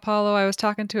in Sao Paulo? I was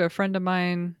talking to a friend of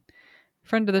mine,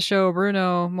 friend of the show,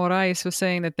 Bruno Moraes, was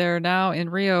saying that they're now in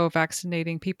Rio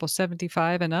vaccinating people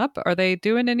 75 and up. Are they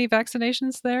doing any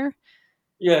vaccinations there?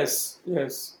 Yes.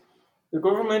 The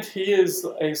government here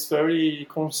is very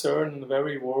concerned and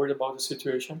very worried about the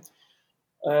situation.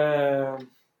 The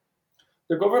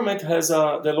government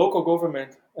the local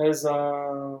government has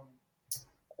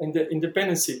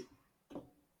independency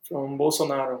from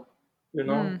Bolsonaro.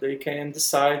 They can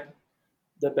decide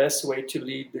the best way to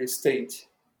lead the state.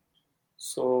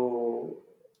 So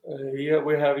here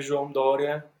we have João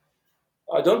Doria.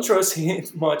 I don't trust him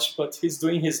much, but he's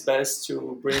doing his best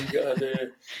to bring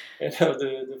the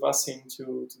vaccine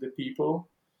to the people.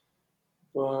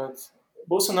 But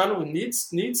Bolsonaro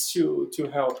needs to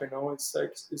help. It's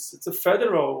like it's a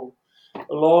federal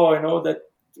law. That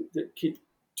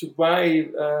to buy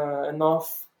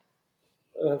enough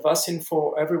vaccine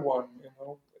for everyone.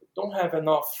 Don't have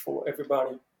enough for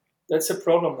everybody. That's a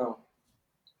problem now.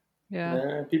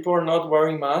 Yeah. People are not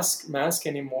wearing mask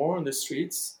anymore on the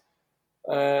streets.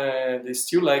 They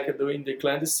still like doing the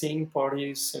clandestine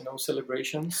parties,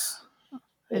 celebrations.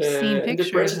 I've seen And the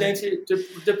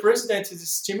pictures. president is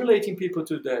stimulating people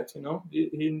to that.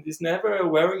 He's never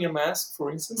wearing a mask,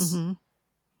 for instance. Mm-hmm.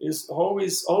 He's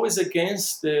always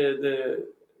against the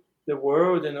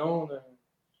world,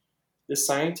 the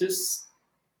scientists.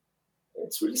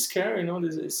 It's really scary,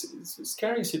 it's a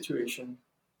scary situation.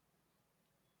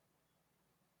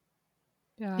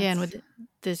 Yeah, and with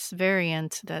this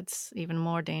variant, that's even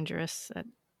more dangerous.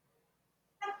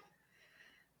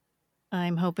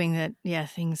 I'm hoping that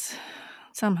things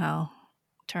somehow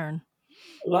turn.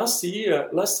 Last year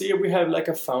we have like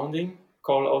a founding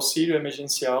called Auxílio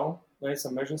Emergencial. It's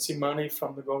emergency money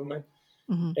from the government,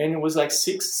 Mm-hmm. and it was like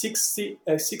 600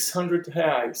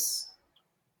 reais,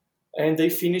 and they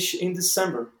finish in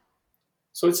December.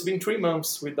 So it's been 3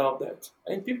 months without that,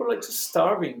 and people are just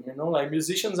starving. Like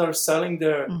musicians are selling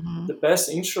Mm-hmm. the best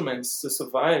instruments to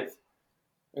survive.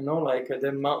 Like the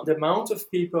amount of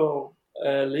people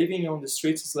living on the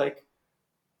streets is like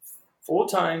 4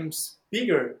 times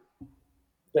bigger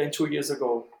than 2 years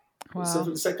ago. Wow. So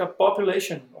it's like a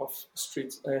population of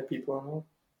street people,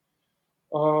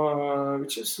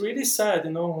 which is really sad.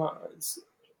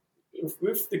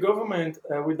 With the government,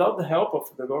 without the help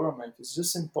of the government, it's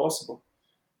just impossible.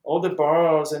 All the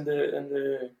bars and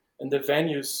the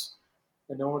venues,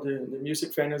 the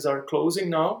music venues are closing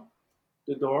now,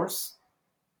 the doors,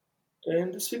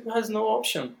 and these people has no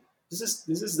option. This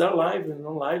is their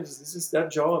lives. This is their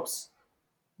jobs.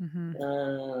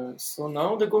 Mm-hmm. So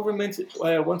now the government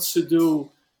wants to do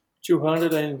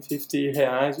 250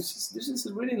 reais. This is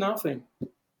really nothing.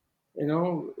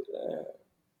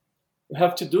 We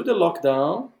have to do the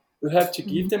lockdown. We have to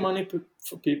give the money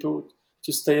for people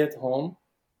to stay at home.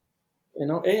 And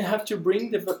you have to bring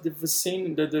the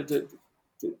vaccine, the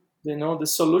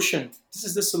solution. This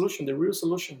is the solution, the real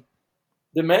solution.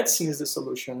 The medicine is the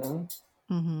solution.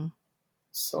 Mm-hmm.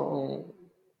 So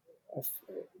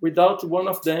without one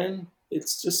of them,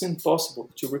 it's just impossible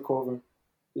to recover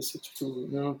this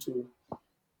to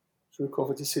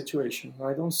recover the situation.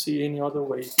 I don't see any other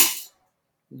way.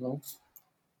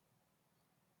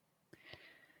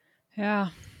 Yeah.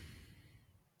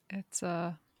 It's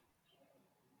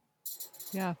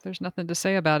there's nothing to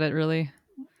say about it really.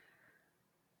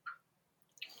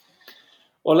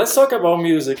 Well, let's talk about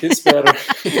music. It's better.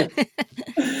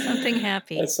 Something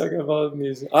happy. Let's talk about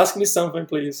music. Ask me something,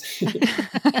 please.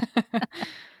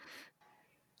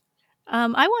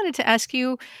 I wanted to ask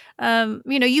you,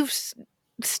 you've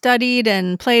studied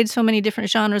and played so many different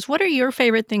genres. What are your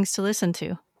favorite things to listen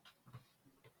to?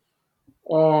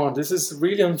 Oh, this is a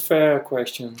really unfair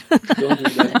question. Don't do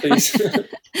that, please.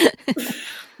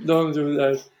 Don't do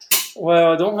that.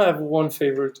 Well, I don't have one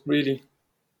favorite, really.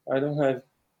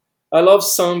 I love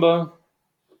samba,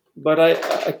 but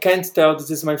I can't tell this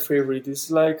is my favorite. It's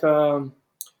like I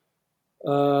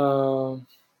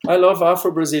love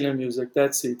Afro-Brazilian music.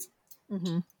 That's it.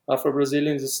 Mm-hmm.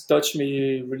 Afro-Brazilian just touch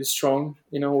me really strong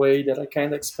in a way that I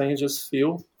can't explain, just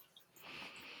feel.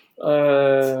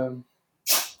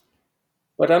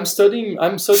 But I'm studying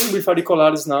with Ari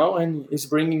Colares now, and he's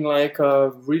bringing like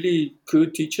really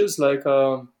good teachers like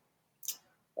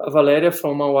Valéria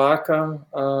from Mauaca,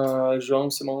 João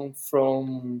Simão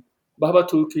from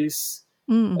Barbatuques,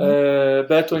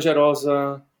 Beto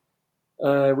Angerosa,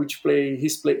 which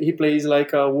he plays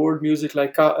like world music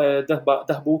like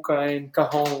Darbuka and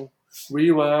Cajon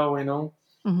really well,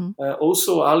 Mm-hmm.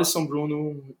 Also Alisson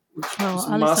Bruno, which is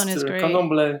Alisson master is great.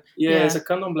 candomblé. Yeah. He's a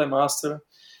candomblé master.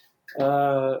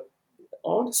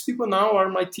 All these people now are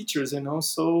my teachers,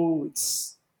 so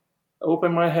it's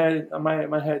open my head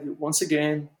once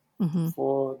again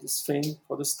for this thing,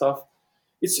 for the stuff.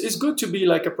 It's good to be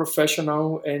like a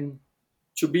professional and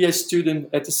to be a student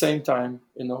at the same time,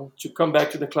 to come back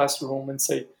to the classroom and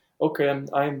say, okay,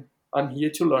 I'm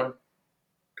here to learn,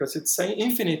 because it's an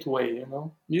infinite way,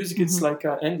 music is like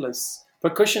endless.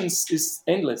 Percussion is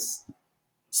endless,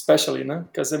 especially,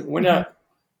 because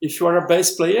if you are a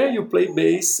bass player, you play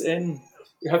bass and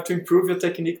you have to improve your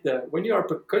technique there. When you are a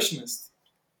percussionist,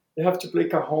 you have to play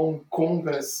cajon,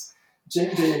 congas,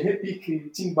 djembe,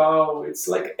 repique, timbal. It's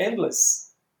like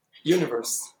endless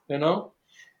universe,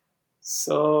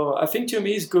 So I think to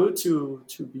me it's good to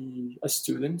be a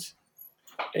student,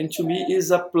 and to me it's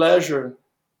a pleasure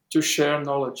to share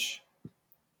knowledge.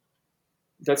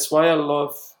 That's why I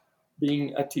love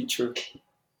being a teacher.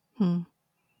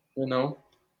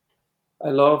 I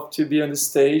love to be on the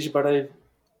stage, but at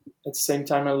the same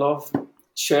time I love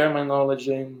share my knowledge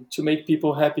and to make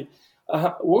people happy.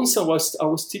 Once I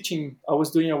was teaching, I was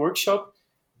doing a workshop,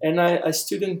 And a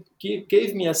student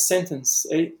gave me a sentence.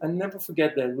 I never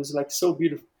forget that. It was like so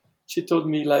beautiful. She told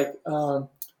me like,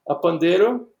 a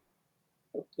pandeiro,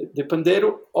 the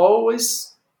pandeiro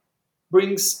always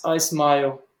brings a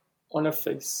smile on a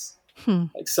face.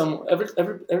 Like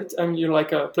every time you're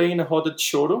like playing a roda de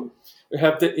choro, you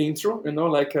have the intro,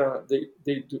 like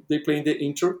they play the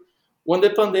intro. When the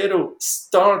pandeiro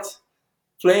start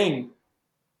playing,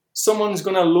 someone's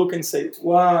gonna look and say,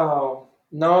 "Wow,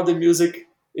 now the music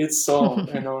it's on,"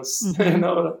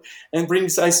 and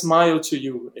brings a smile to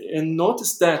you. And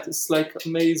notice that it's like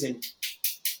amazing,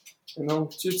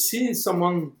 to see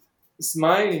someone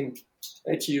smiling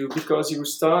at you because you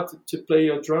start to play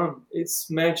your drum. It's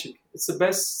magic. It's the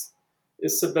best.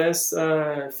 It's the best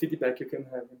feedback you can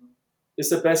have. It's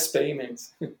the best payment.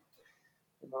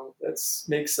 That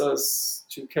makes us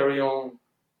to carry on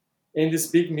in this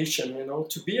big mission.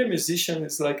 To be a musician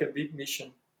is like a big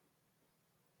mission.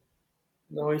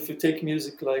 If you take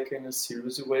music like in a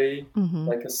serious way,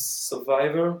 like a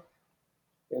survivor,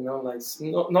 like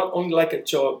not only like a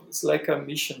job, it's like a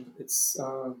mission. It's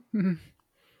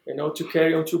to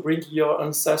carry on, to bring your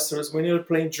ancestors. When you're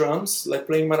playing drums, like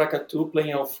playing maracatu,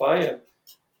 playing alfaia,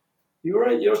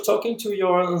 you're talking to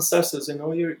your ancestors.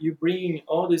 You're bringing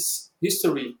all this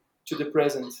history to the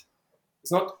present.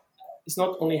 It's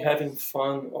not only having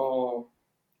fun or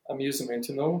amusement.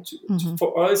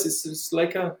 For us, it's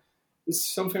like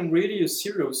it's something really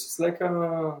serious. It's like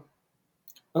a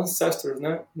ancestors.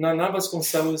 Nana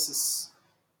Vasconcelos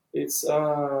it's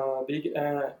a big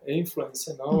influence.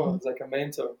 It's like a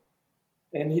mentor.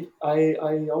 And I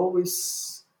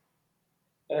always,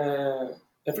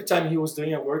 every time he was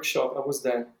doing a workshop, I was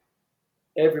there.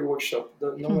 Every workshop,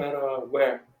 no matter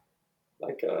where.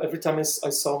 Like every time I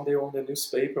saw him there on the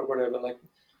newspaper or whatever, like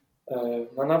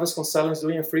Nana Vasconcelos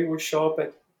doing a free workshop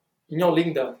in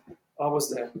Olinda, I was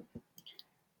there.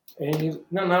 And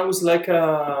Nana was like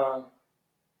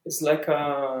it's like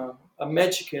a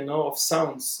magic, of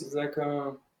sounds. It's like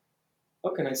how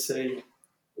can I say?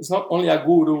 It's not only a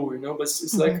guru, but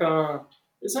it's like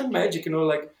it's a magic,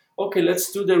 like, okay,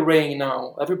 let's do the rain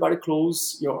now. Everybody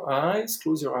close your eyes.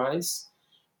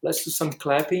 Let's do some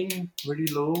clapping really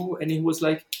low. And he was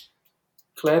like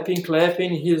clapping.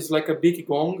 He's like a big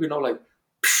gong, like,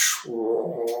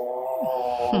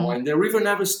 and the river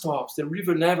never stops.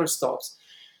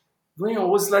 When I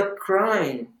was like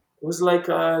crying. It was like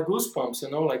goosebumps,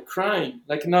 like crying,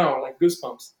 like now, like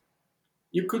goosebumps.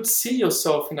 You could see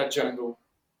yourself in a jungle.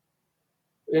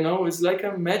 It's like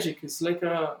a magic. It's like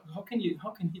how can he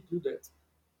do that?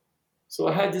 So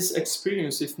I had this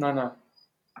experience with Nana.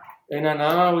 And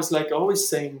Nana was like always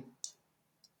saying,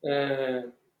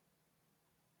 todo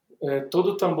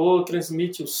tambor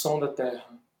transmite o som da terra.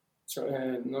 So,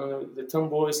 the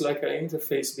tambor is like an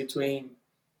interface between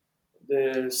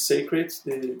the sacred,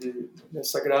 the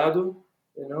sagrado,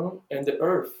 and the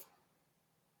earth.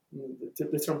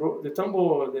 The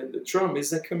drum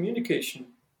is a communication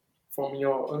from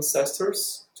your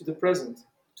ancestors to the present,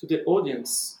 to the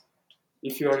audience,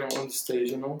 if you are on the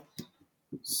stage,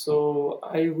 So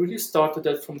I really started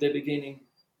that from the beginning,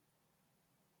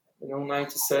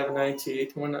 97,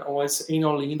 98, when I was in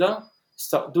Olinda,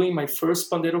 doing my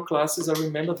first pandeiro classes. I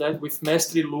remember that with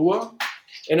Mestre Lua,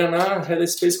 and Ana had a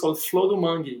space called Flor do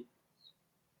Mangue.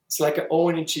 It's like an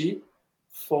ONG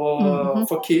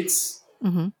for kids,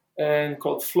 and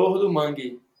called Flor do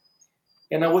Mangue.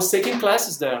 And I was taking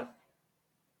classes there,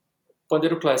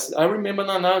 pandeiro classes. I remember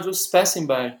Nana just passing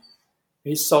by.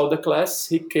 He saw the class,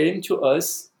 he came to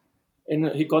us,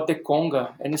 and he got the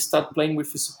conga, and he started playing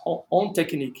with his own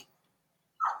technique.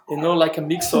 Like a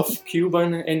mix of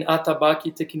Cuban and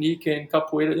atabaque technique and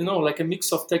capoeira, like a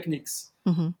mix of techniques.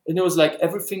 And it was like,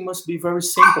 everything must be very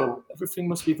simple.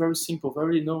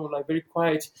 Very, like very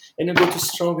quiet. And you go to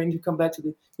strong and you come back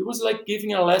to it was like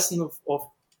giving a lesson of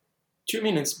 2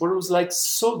 minutes, but it was like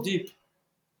so deep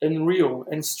and real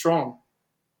and strong.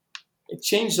 It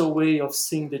changed your way of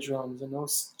seeing the drums,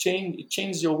 it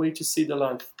changed your way to see the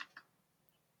life.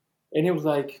 And it was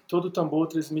like, todo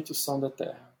tambor transmite o som da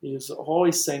terra. He was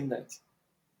always saying that.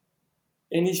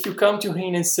 And if you come to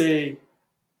him and say,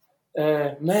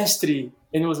 Mestre,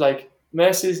 and it was like,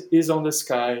 Mestre is on the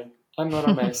sky. I'm not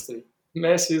a Mestre.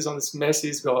 Mestre is on this. Mestre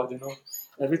is God,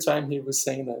 Every time he was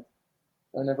saying that,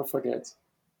 I'll never forget.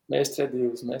 Mestre é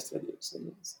Deus, Mestre é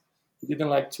Deus. He didn't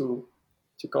like to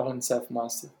call himself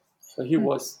Master, but he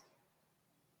was.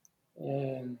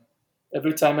 And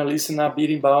every time I listen to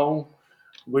berimbau,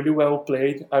 really well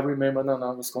played, I remember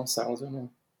Nana Vasconcelos.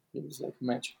 It was like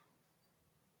magic.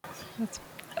 That's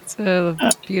a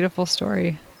beautiful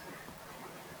story.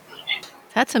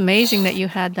 That's amazing that you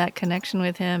had that connection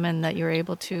with him and that you're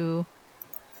able to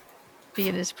be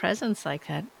in his presence like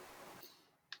that.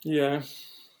 Yeah,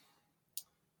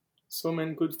 so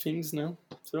many good things now.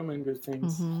 So many good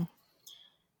things. Hmm.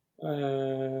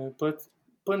 But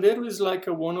pandero is like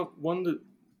a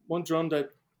one drum that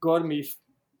got me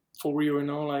for real.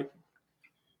 Like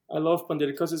I love pandero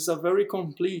because it's a very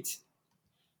complete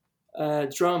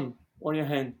drum on your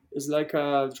hand. It's like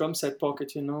a drum set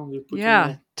pocket. You put Yeah,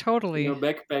 in totally. your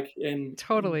backpack and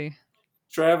Totally.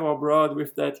 travel abroad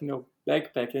with that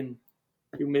backpack, and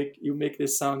you make the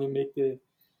sound, you make the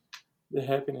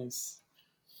happiness.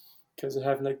 Because I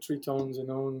have like three tones,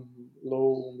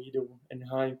 low, middle, and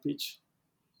high pitch.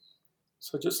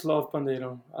 So I just love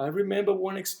pandero. I remember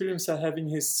one experience I have in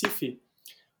Recife.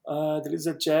 There is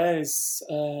a jazz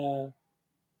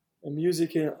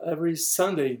music every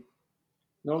Sunday.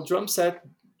 Drum set,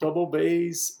 double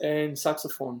bass, and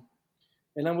saxophone.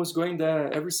 And I was going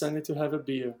there every Sunday to have a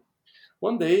beer.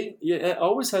 One day, I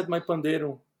always had my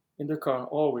pandero in the car,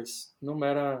 always, no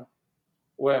matter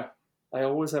where. I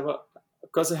always have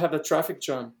because I have a traffic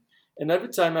jam. And every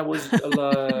time I was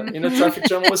in a traffic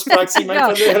jam, I was practicing my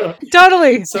Yeah. pandero.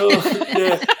 Totally. So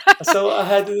yeah, so I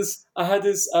had this.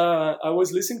 I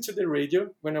was listening to the radio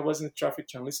when I was in the traffic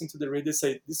jam. Listening to the radio,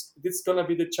 say this is gonna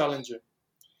be the challenger.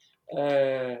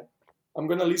 I'm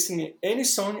gonna listen to any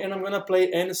song and I'm gonna play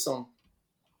any song.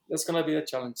 That's gonna be a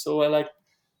challenge. So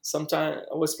sometimes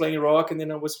I was playing rock and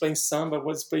then I was playing samba. I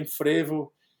was playing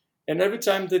frevo, and every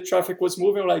time the traffic was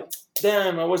moving, I'm like,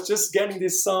 damn, I was just getting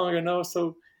this song.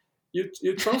 So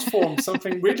you transform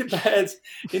something really bad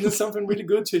into something really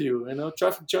good to you.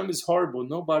 Traffic jam is horrible.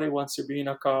 Nobody wants to be in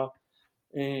a car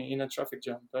in a traffic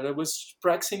jam. But I was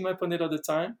practicing my pandeiro at the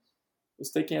time. I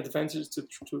was taking advantage to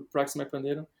practice my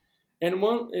pandeiro. And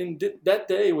that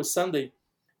day, it was Sunday,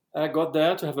 I got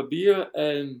there to have a beer,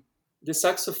 and the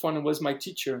saxophone was my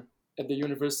teacher at the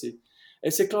university. I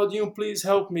said, Claudinho, please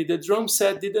help me. The drum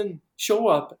set didn't show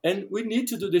up, and we need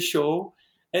to do the show,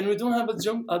 and we don't have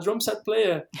a drum set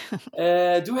player.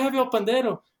 Do you have your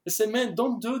pandero? I said, man,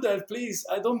 don't do that, please.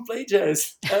 I don't play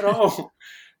jazz at all.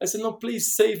 I said, no,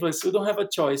 please save us. We don't have a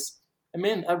choice. And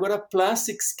man, I got a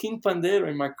plastic skin pandero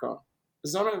in my car.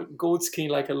 It's not a gold skin,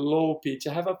 like a low pitch.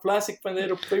 I have a plastic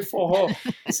pandero, play forró.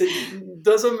 I said,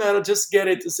 doesn't matter, just get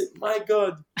it. I said, my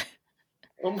God.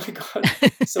 Oh my God.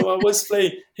 So I was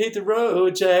playing, hit the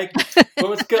road, Jack.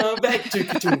 Won't come back.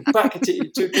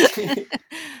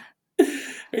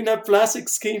 In a plastic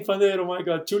skin pandero. Oh my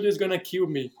God. Tulio's going to kill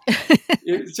me.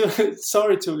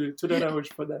 Sorry, Tulio, to the language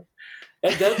for that.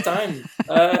 At that time,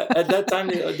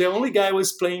 the only guy who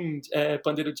was playing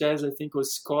pandero jazz, I think,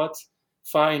 was Scott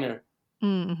Feiner.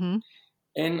 Mm-hmm.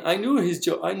 And I knew his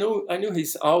I knew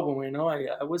his album.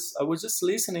 I was just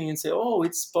listening and say, oh,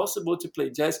 it's possible to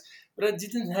play jazz, but I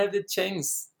didn't have the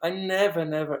chance. I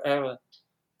never ever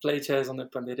played jazz on the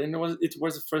pandero, and it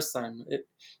was the first time.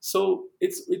 So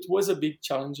it was a big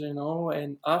challenge,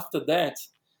 And after that,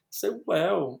 I said,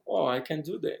 well, I can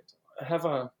do that. I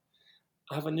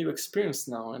have a new experience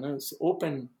now, and it's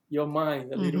open your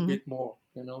mind a little bit more,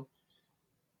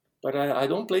 But I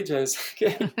don't play jazz,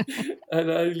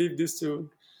 and I leave this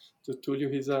to Tulio.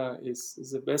 He's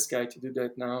the best guy to do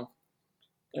that now.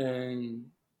 And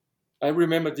I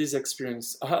remember this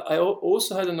experience. I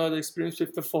also had another experience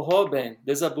with the forró band.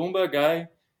 The zabumba guy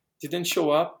didn't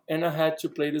show up, and I had to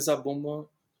play the zabumba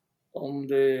on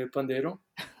the pandero.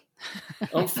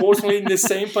 Unfortunately, in the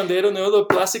same pandero, no, the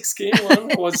plastic skin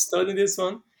one. I was studying this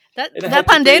one. That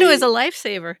pandero is a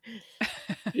lifesaver.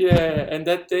 Yeah, and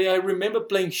that day I remember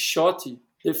playing shorty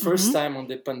the first time on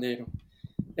the pandero.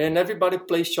 And everybody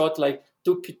plays short like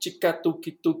tuki chika,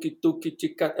 tuki tuki tuki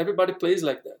chika. Everybody plays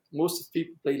like that. Most of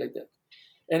people play like that.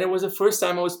 And it was the first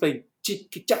time I was playing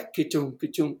chiki chaki chung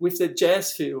chung with the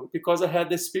jazz feel, because I had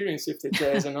the experience with the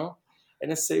jazz,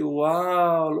 And I say,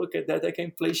 wow, look at that. I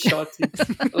can play shorty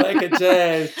like a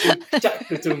jazz.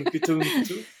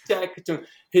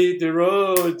 Hit the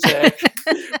road, Jack.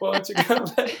 Won't you come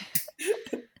back?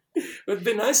 It would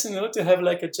be nice, to have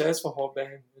like a jazz forró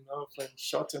band, playing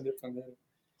shorty on the pandero.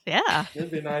 Yeah.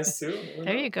 It'd be nice too.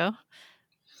 There you go.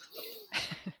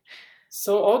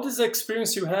 So all this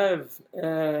experience you have,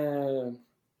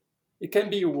 it can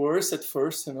be worse at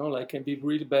first, like can be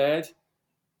really bad.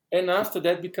 And after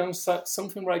that becomes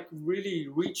something like really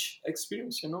rich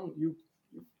experience, you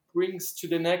brings to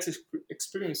the next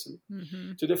experience,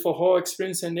 to the forró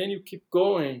experience, and then you keep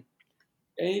going.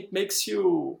 And it makes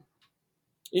you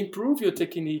improve your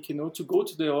technique, to go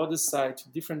to the other side, to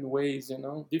different ways,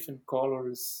 different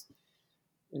colors.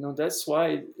 That's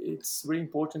why it's really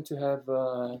important to have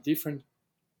different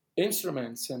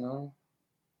instruments, to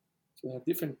to have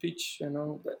different pitch. You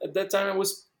know, at that time I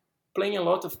was playing a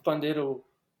lot of pandeiro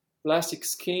plastic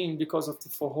skin because of the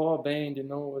forró band. You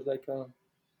know, it was like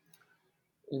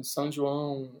in São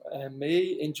João,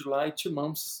 May and July, 2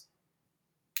 months.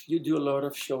 You do a lot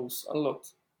of shows, a lot.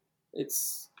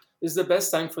 It's the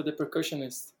best time for the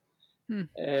percussionist.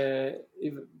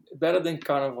 Better than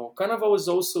Carnival. Carnival is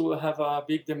also have a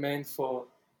big demand for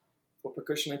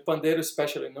percussion, and pandeiro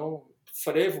especially. You know,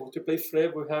 frevo, to play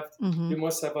frevo, you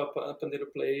must have a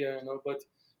pandeiro player, you know, but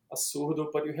a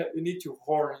surdo, but you need to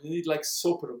horn, you need like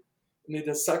sopro, you need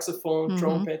a saxophone,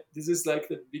 trumpet. This is like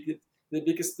the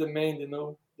biggest demand, you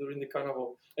know, during the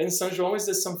Carnival. And São João is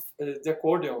the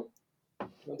accordion.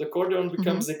 You know, the accordion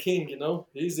becomes the king, you know,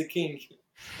 he's the king.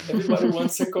 Everybody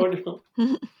wants accordion.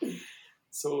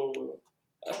 So,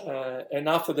 and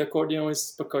after the accordion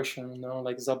is percussion, you know,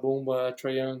 like zabumba,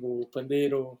 triangle,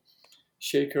 pandeiro,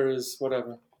 shakers,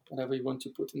 whatever you want to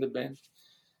put in the band.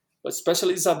 But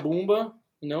especially zabumba,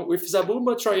 you know, with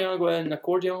zabumba, triangle, and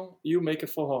accordion, you make a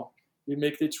forró. You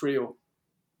make the trio.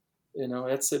 You know,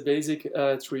 that's a basic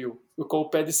trio. We call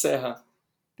pé de serra.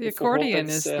 The accordion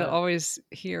is always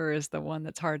here is the one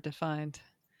that's hard to find.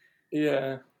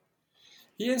 Yeah.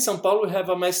 Here in São Paulo, we have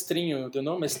a mestrinho. Do you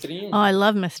know mestrinho? Oh, I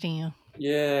love mestrinho.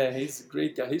 Yeah, he's a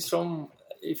great guy. He's from,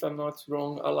 if I'm not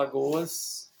wrong,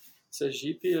 Alagoas,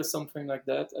 Sergipe, or something like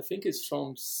that. I think he's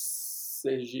from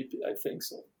Sergipe, I think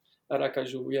so.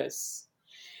 Aracaju, yes.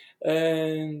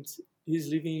 And he's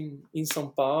living in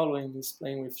São Paulo and he's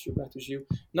playing with Gilberto Gil.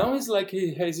 Now he's like,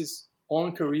 he has his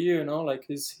own career, you know, like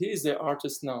he's the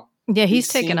artist now. Yeah, he's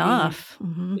taken off.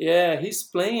 Yeah, he's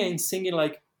playing and singing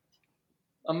like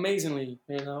amazingly,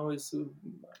 you know. He's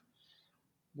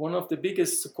one of the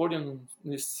biggest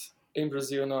accordionists in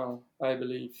Brazil now, I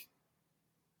believe.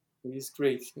 He's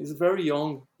great. He's very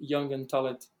young and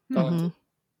talented.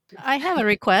 I have a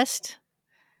request.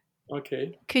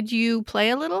 Okay. Could you play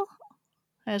a little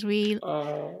as we...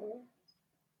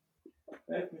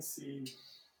 Let me see.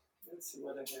 Let's see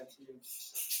what I have here.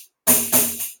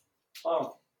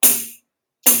 Oh.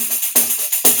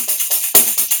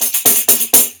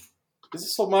 This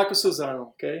is for Marco Susano,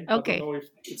 okay? Okay. I don't know if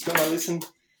it's going to listen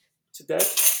to that,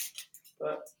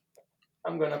 but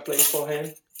I'm going to play for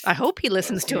him. I hope he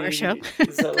listens to our show.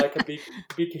 He's like a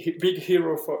big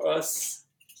hero for us,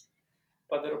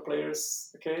 pandeiro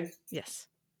players, okay? Yes.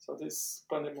 So this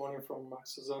Pandemonium from Marco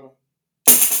Susano.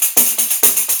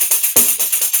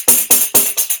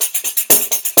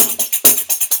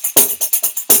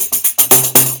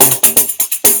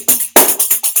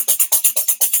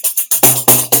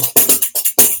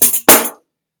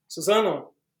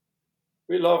 Susano,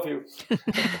 we love you.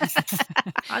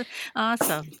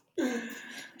 Awesome.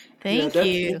 Thank you. That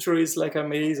intro is like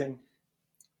amazing.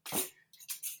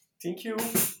 Thank you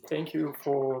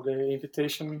for the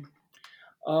invitation.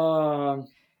 I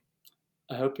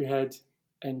hope you had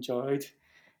enjoyed.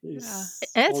 It's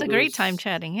a great time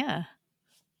chatting. Yeah.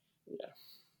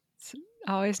 It's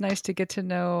always nice to get to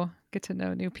know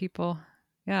new people.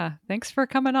 Yeah. Thanks for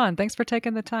coming on. Thanks for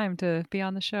taking the time to be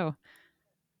on the show.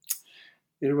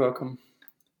 You're welcome.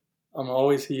 I'm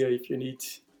always here if you need.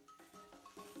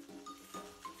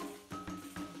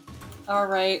 All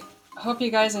right. I hope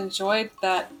you guys enjoyed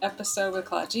that episode with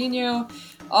Claudinho.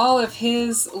 All of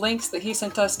his links that he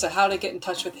sent us to how to get in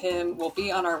touch with him will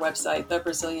be on our website,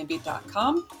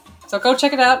 thebrazilianbeat.com. So go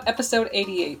check it out, episode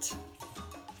 88.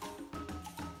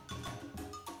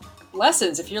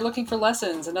 Lessons. If you're looking for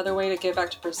lessons, another way to give back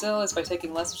to Brazil is by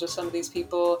taking lessons with some of these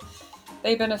people.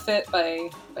 They benefit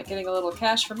by getting a little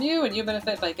cash from you, and you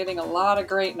benefit by getting a lot of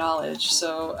great knowledge.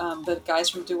 So the guys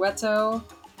from Duetto,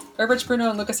 Herbert Bruno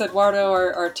and Lucas Eduardo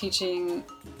are teaching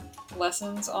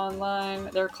lessons online.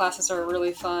 Their classes are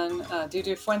really fun.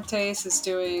 Dudu Fuentes is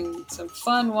doing some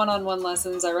fun one-on-one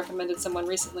lessons. I recommended someone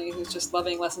recently who's just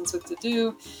loving lessons with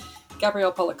Dudu.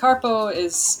 Gabriel Policarpo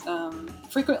is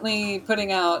frequently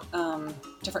putting out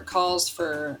different calls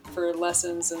for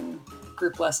lessons and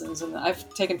group lessons, and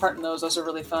I've taken part in those. Those are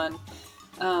really fun.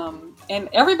 And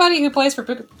everybody who plays for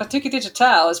Batuque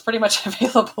Digital is pretty much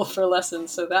available for lessons,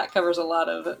 so that covers a lot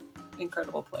of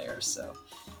incredible players. So,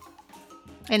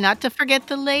 and not to forget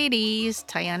the ladies,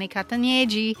 Tayane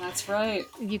Catanhede. That's right.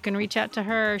 You can reach out to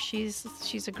her. She's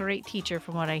a great teacher,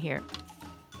 from what I hear.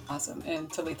 Awesome.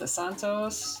 And Talita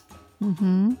Santos.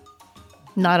 Mm-hmm.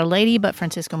 Not a lady, but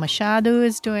Francisco Machado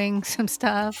is doing some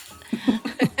stuff.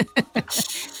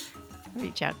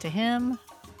 Reach out to him.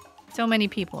 So many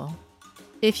people.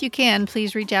 If you can,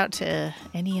 please reach out to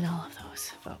any and all of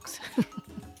those folks.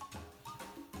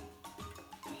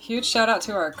 Huge shout out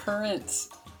to our current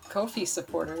Ko-fi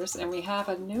supporters, and we have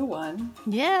a new one.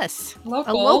 Yes.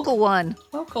 Local. A local one.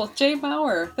 Local. Jay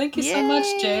Maurer. Thank you so much,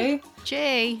 Jay.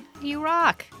 Jay, you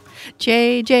rock.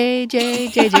 J J J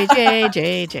J J J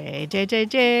J J J J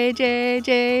J J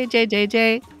J J J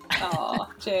J. Aw,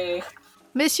 Jay.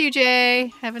 Miss you,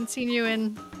 Jay. Haven't seen you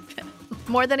in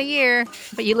more than a year,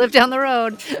 but you live down the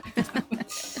road.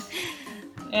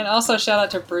 And also shout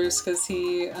out to Bruce because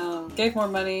he gave more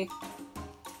money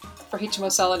for Hichimo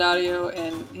Solidario,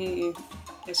 and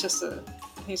he's just a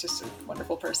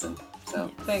wonderful person. So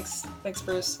thanks,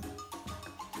 Bruce.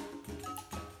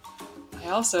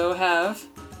 I also have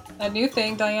a new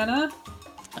thing, Diana.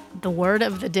 The word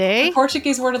of the day. The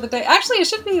Portuguese word of the day. Actually, it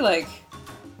should be like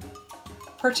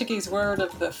Portuguese word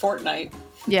of the fortnight.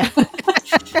 Yeah.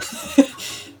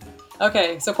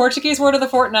 Okay, so Portuguese word of the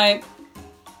fortnight.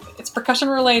 It's percussion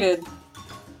related.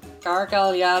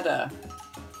 Gargalhada.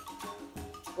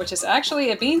 Which is actually,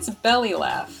 it means belly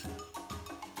laugh.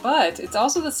 But it's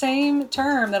also the same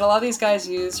term that a lot of these guys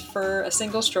use for a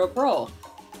single stroke roll.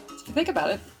 If you think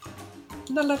about it.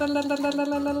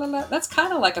 That's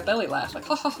kind of like a belly laugh. Like,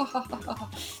 ha ha ha ha ha ha.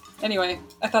 Anyway,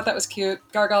 I thought that was cute.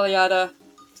 Gargalhada.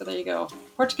 So there you go.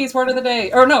 Portuguese word of the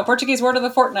day. Or no, Portuguese word of the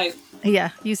fortnight.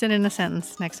 Yeah, use it in a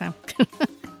sentence next time.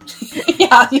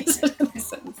 Yeah, use it in a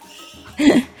sentence.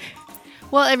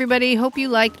 Well, everybody, hope you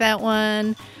liked that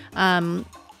one.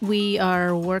 We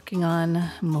are working on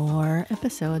more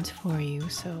episodes for you,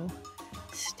 so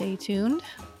stay tuned.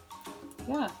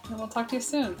 Yeah, and we'll talk to you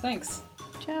soon. Thanks.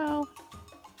 Ciao.